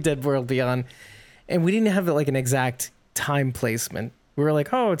Walking Dead World Beyond, and we didn't have like an exact time placement. We were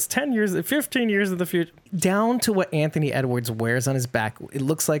like, oh, it's 10 years, 15 years of the future. Down to what Anthony Edwards wears on his back. It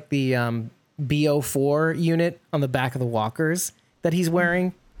looks like the BO4 unit on the back of the walkers that he's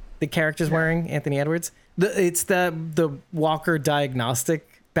wearing. The character's wearing, Anthony Edwards. It's the Walker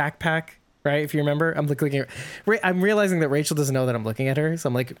diagnostic backpack, right? If you remember. I'm realizing that Rachel doesn't know that I'm looking at her. So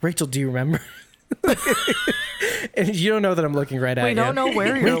I'm like, Rachel, do you remember? And you don't know that I'm looking right at you. we don't know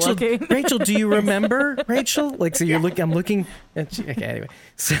where you're Rachel, looking. Rachel, do you remember, Rachel? Like, so you're looking, I'm looking. Okay, anyway.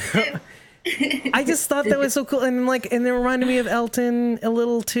 So I just thought that was so cool. And like, and it reminded me of Elton a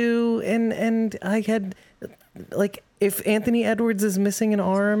little too. And I had, like, if Anthony Edwards is missing an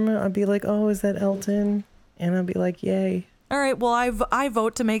arm, I'd be like, oh, is that Elton? And I'd be like, yay. All right. Well, I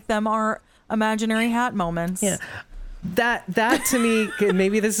vote to make them our imaginary hat moments. Yeah. That to me,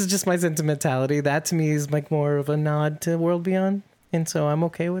 maybe this is just my sentimentality. That to me is like more of a nod to World Beyond, and so I'm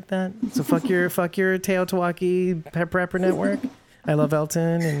okay with that. So fuck your Teotihuacan Prepper Network. I love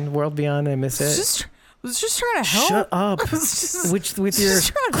Elton and World Beyond. I miss it. Was just trying to help. Shut up. I was just, Which with your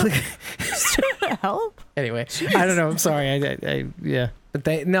just trying to help. anyway. I don't know. I'm sorry. I yeah. But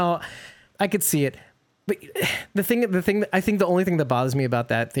I could see it. But the thing I think the only thing that bothers me about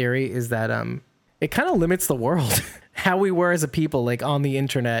that theory is that it kind of limits the world. How we were as a people, like on the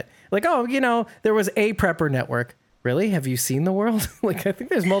internet, like, oh, you know, there was a prepper network. Really? Have you seen the world? Like, I think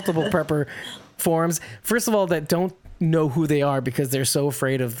there's multiple prepper forums. First of all, that don't know who they are because they're so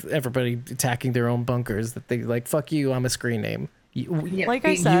afraid of everybody attacking their own bunkers that they like, fuck you, I'm a screen name. Yeah, Like I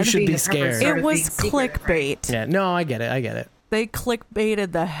being- said, you should being be a prepper scared. sort It of was being secret, right? clickbait. Yeah, no, I get it. They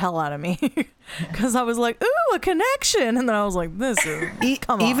clickbaited the hell out of me because I was like, ooh, a connection. And then I was like, this is,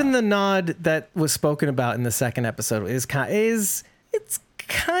 come on. Even the nod that was spoken about in the second episode I see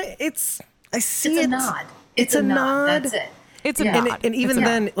It's it. a nod. It's a nod. That's it. it's a Yeah. nod. And even It's a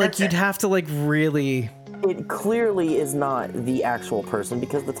then, nod. like, That's you'd it. have to like really. It clearly is not the actual person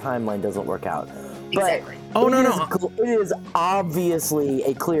because the timeline doesn't work out. But Exactly. Oh, no. it is obviously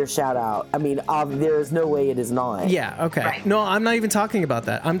a clear shout out. I mean, there is no way it is not. Yeah. Okay. Right. No, I'm not even talking about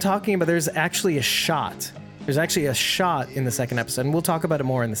that. I'm talking about there's actually a shot. There's actually a shot in the second episode, and we'll talk about it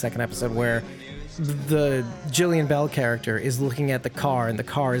more in the second episode, where the Jillian Bell character is looking at the car, and the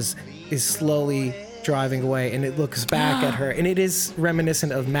car is slowly driving away, and it looks back at her, and it is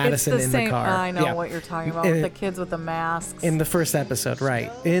reminiscent of Madison it's the in same, the car. I know Yeah. what you're talking about. In- the kids with the masks. In the first episode,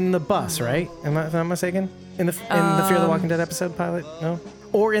 right? In the bus, right? Am I mistaken? in the Fear the Walking Dead episode pilot? No,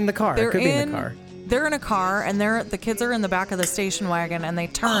 or in the car. It could be in the car. They're in a car, and the kids are in the back of the station wagon, and they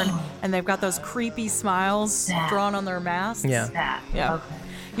turn, and they've got those creepy smiles drawn on their masks. Yeah. That. Yeah. Okay.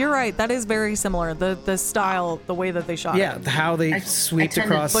 You're right. That is very similar. The style, the way that they shot Yeah, it. how they swept tend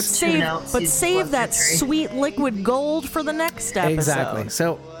to- across. But Tune save out that Season sweet liquid gold for the next episode. Exactly.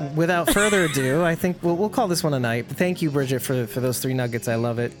 So, without further ado, I think we'll call this one a night. Thank you, Bridget, for those 3 nuggets. I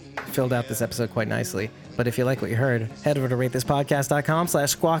love it. Filled out this episode quite nicely. But if you like what you heard, head over to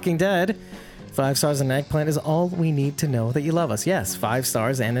ratethispodcast.com/squawkingdead. 5 stars and an eggplant is all we need to know that you love us. Yes, 5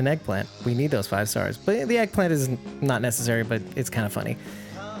 stars and an eggplant. We need those 5 stars. But the eggplant is not necessary, but it's kind of funny.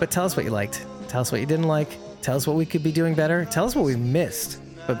 But tell us what you liked. Tell us what you didn't like. Tell us what we could be doing better. Tell us what we missed.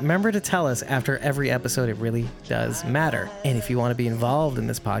 But remember to tell us after every episode. It really does matter. And if you want to be involved in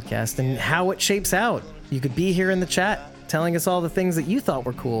this podcast and how it shapes out, you could be here in the chat telling us all the things that you thought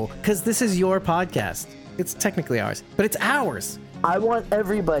were cool, because this is your podcast. It's technically ours, but it's ours. I want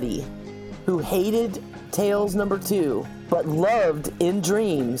everybody who hated Tales number 2 but loved In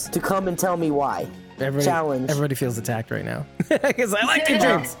Dreams to come and tell me why. Challenge. Everybody feels attacked right now because I like your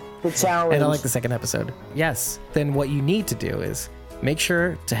dreams. The challenge. And I like the second episode. Yes. Then what you need to do is make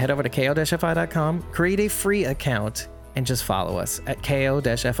sure to head over to ko-fi.com, create a free account, and just follow us at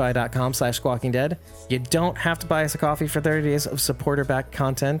ko-fi.com/squawkingdead. You don't have to buy us a coffee for 30 days of supporter-backed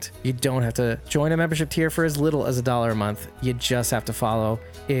content. You don't have to join a membership tier for as little as $1 a month. You just have to follow.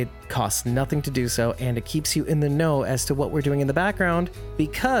 It costs nothing to do so, and it keeps you in the know as to what we're doing in the background,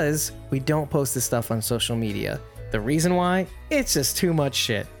 because we don't post this stuff on social media. The reason why? It's just too much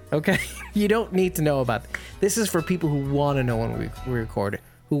shit, okay? You don't need to know about it. This is for people who want to know when we record it,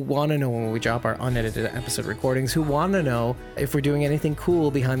 who want to know when we drop our unedited episode recordings, who want to know if we're doing anything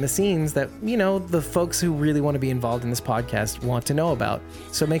cool behind the scenes that, you know, the folks who really want to be involved in this podcast want to know about.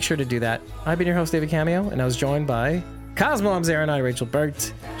 So make sure to do that. I've been your host, David Cameo, and I was joined by Cosmo, I'm Aaron, I, Rachel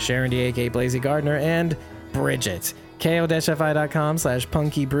Burt, Sharon D, aka Blazy Gardner, and Bridget.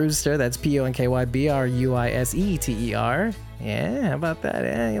 ko-fi.com/punkybrewster. That's PONKYBRUISETER. Yeah, how about that?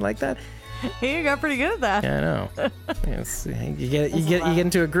 Yeah, you like that? You got pretty good at that. Yeah, I know. Yes, you get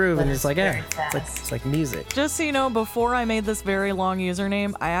into a groove, and it's like, yeah, it's like music. Just so you know, before I made this very long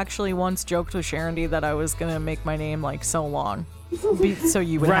username, I actually once joked with Sharon D that I was gonna make my name like so long, so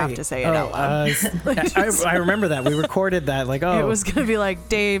you would have to say it out loud. I remember that we recorded that. Like, It was gonna be like,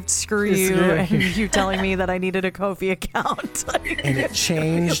 Dave, screw you, and you telling me that I needed a Ko-fi account, and it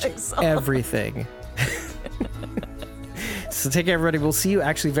changed everything. So take care, everybody. We'll see you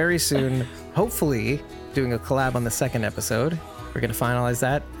actually very soon. Hopefully, doing a collab on the second episode. We're going to finalize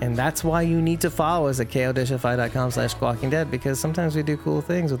that. And that's why you need to follow us at ko-fi.com/squawkingdead, because sometimes we do cool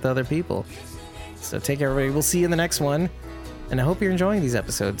things with other people. So take care, everybody. We'll see you in the next one. And I hope you're enjoying these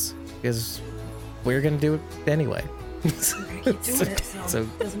episodes, because we're going to do it anyway. So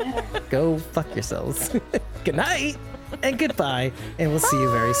go fuck yourselves. Good night and goodbye. And we'll see you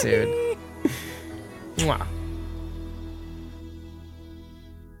very soon. Mwah.